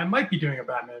 I might be doing a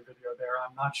Batman video there.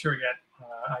 I'm not sure yet.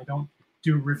 I don't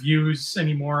do reviews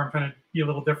anymore. I'm trying to be a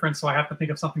little different, so I have to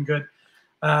think of something good.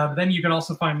 Then you can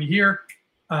also find me here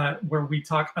where we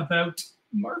talk about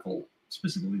Marvel,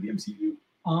 specifically the MCU,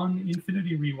 on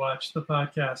Infinity Rewatch, the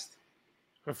podcast.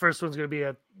 The first one's going to be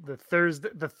at the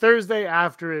Thursday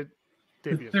after it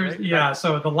debuts, right? Yeah,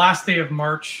 so the last day of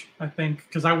March, I think,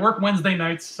 because I work Wednesday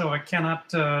nights, so I cannot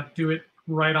do it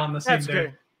right on the same day.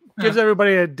 Good. Gives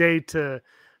everybody a day to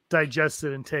digest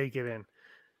it and take it in,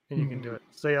 and you can do it.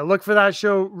 So yeah, look for that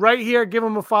show right here. Give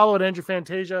them a follow at Andrew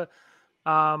Fantasia.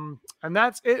 And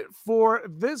that's it for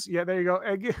this. Yeah, there you go.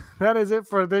 That is it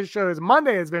for this show. It's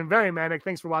Monday. It's been very manic.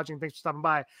 Thanks for watching. Thanks for stopping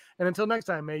by. And until next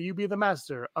time, may you be the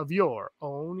master of your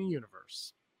own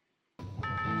universe.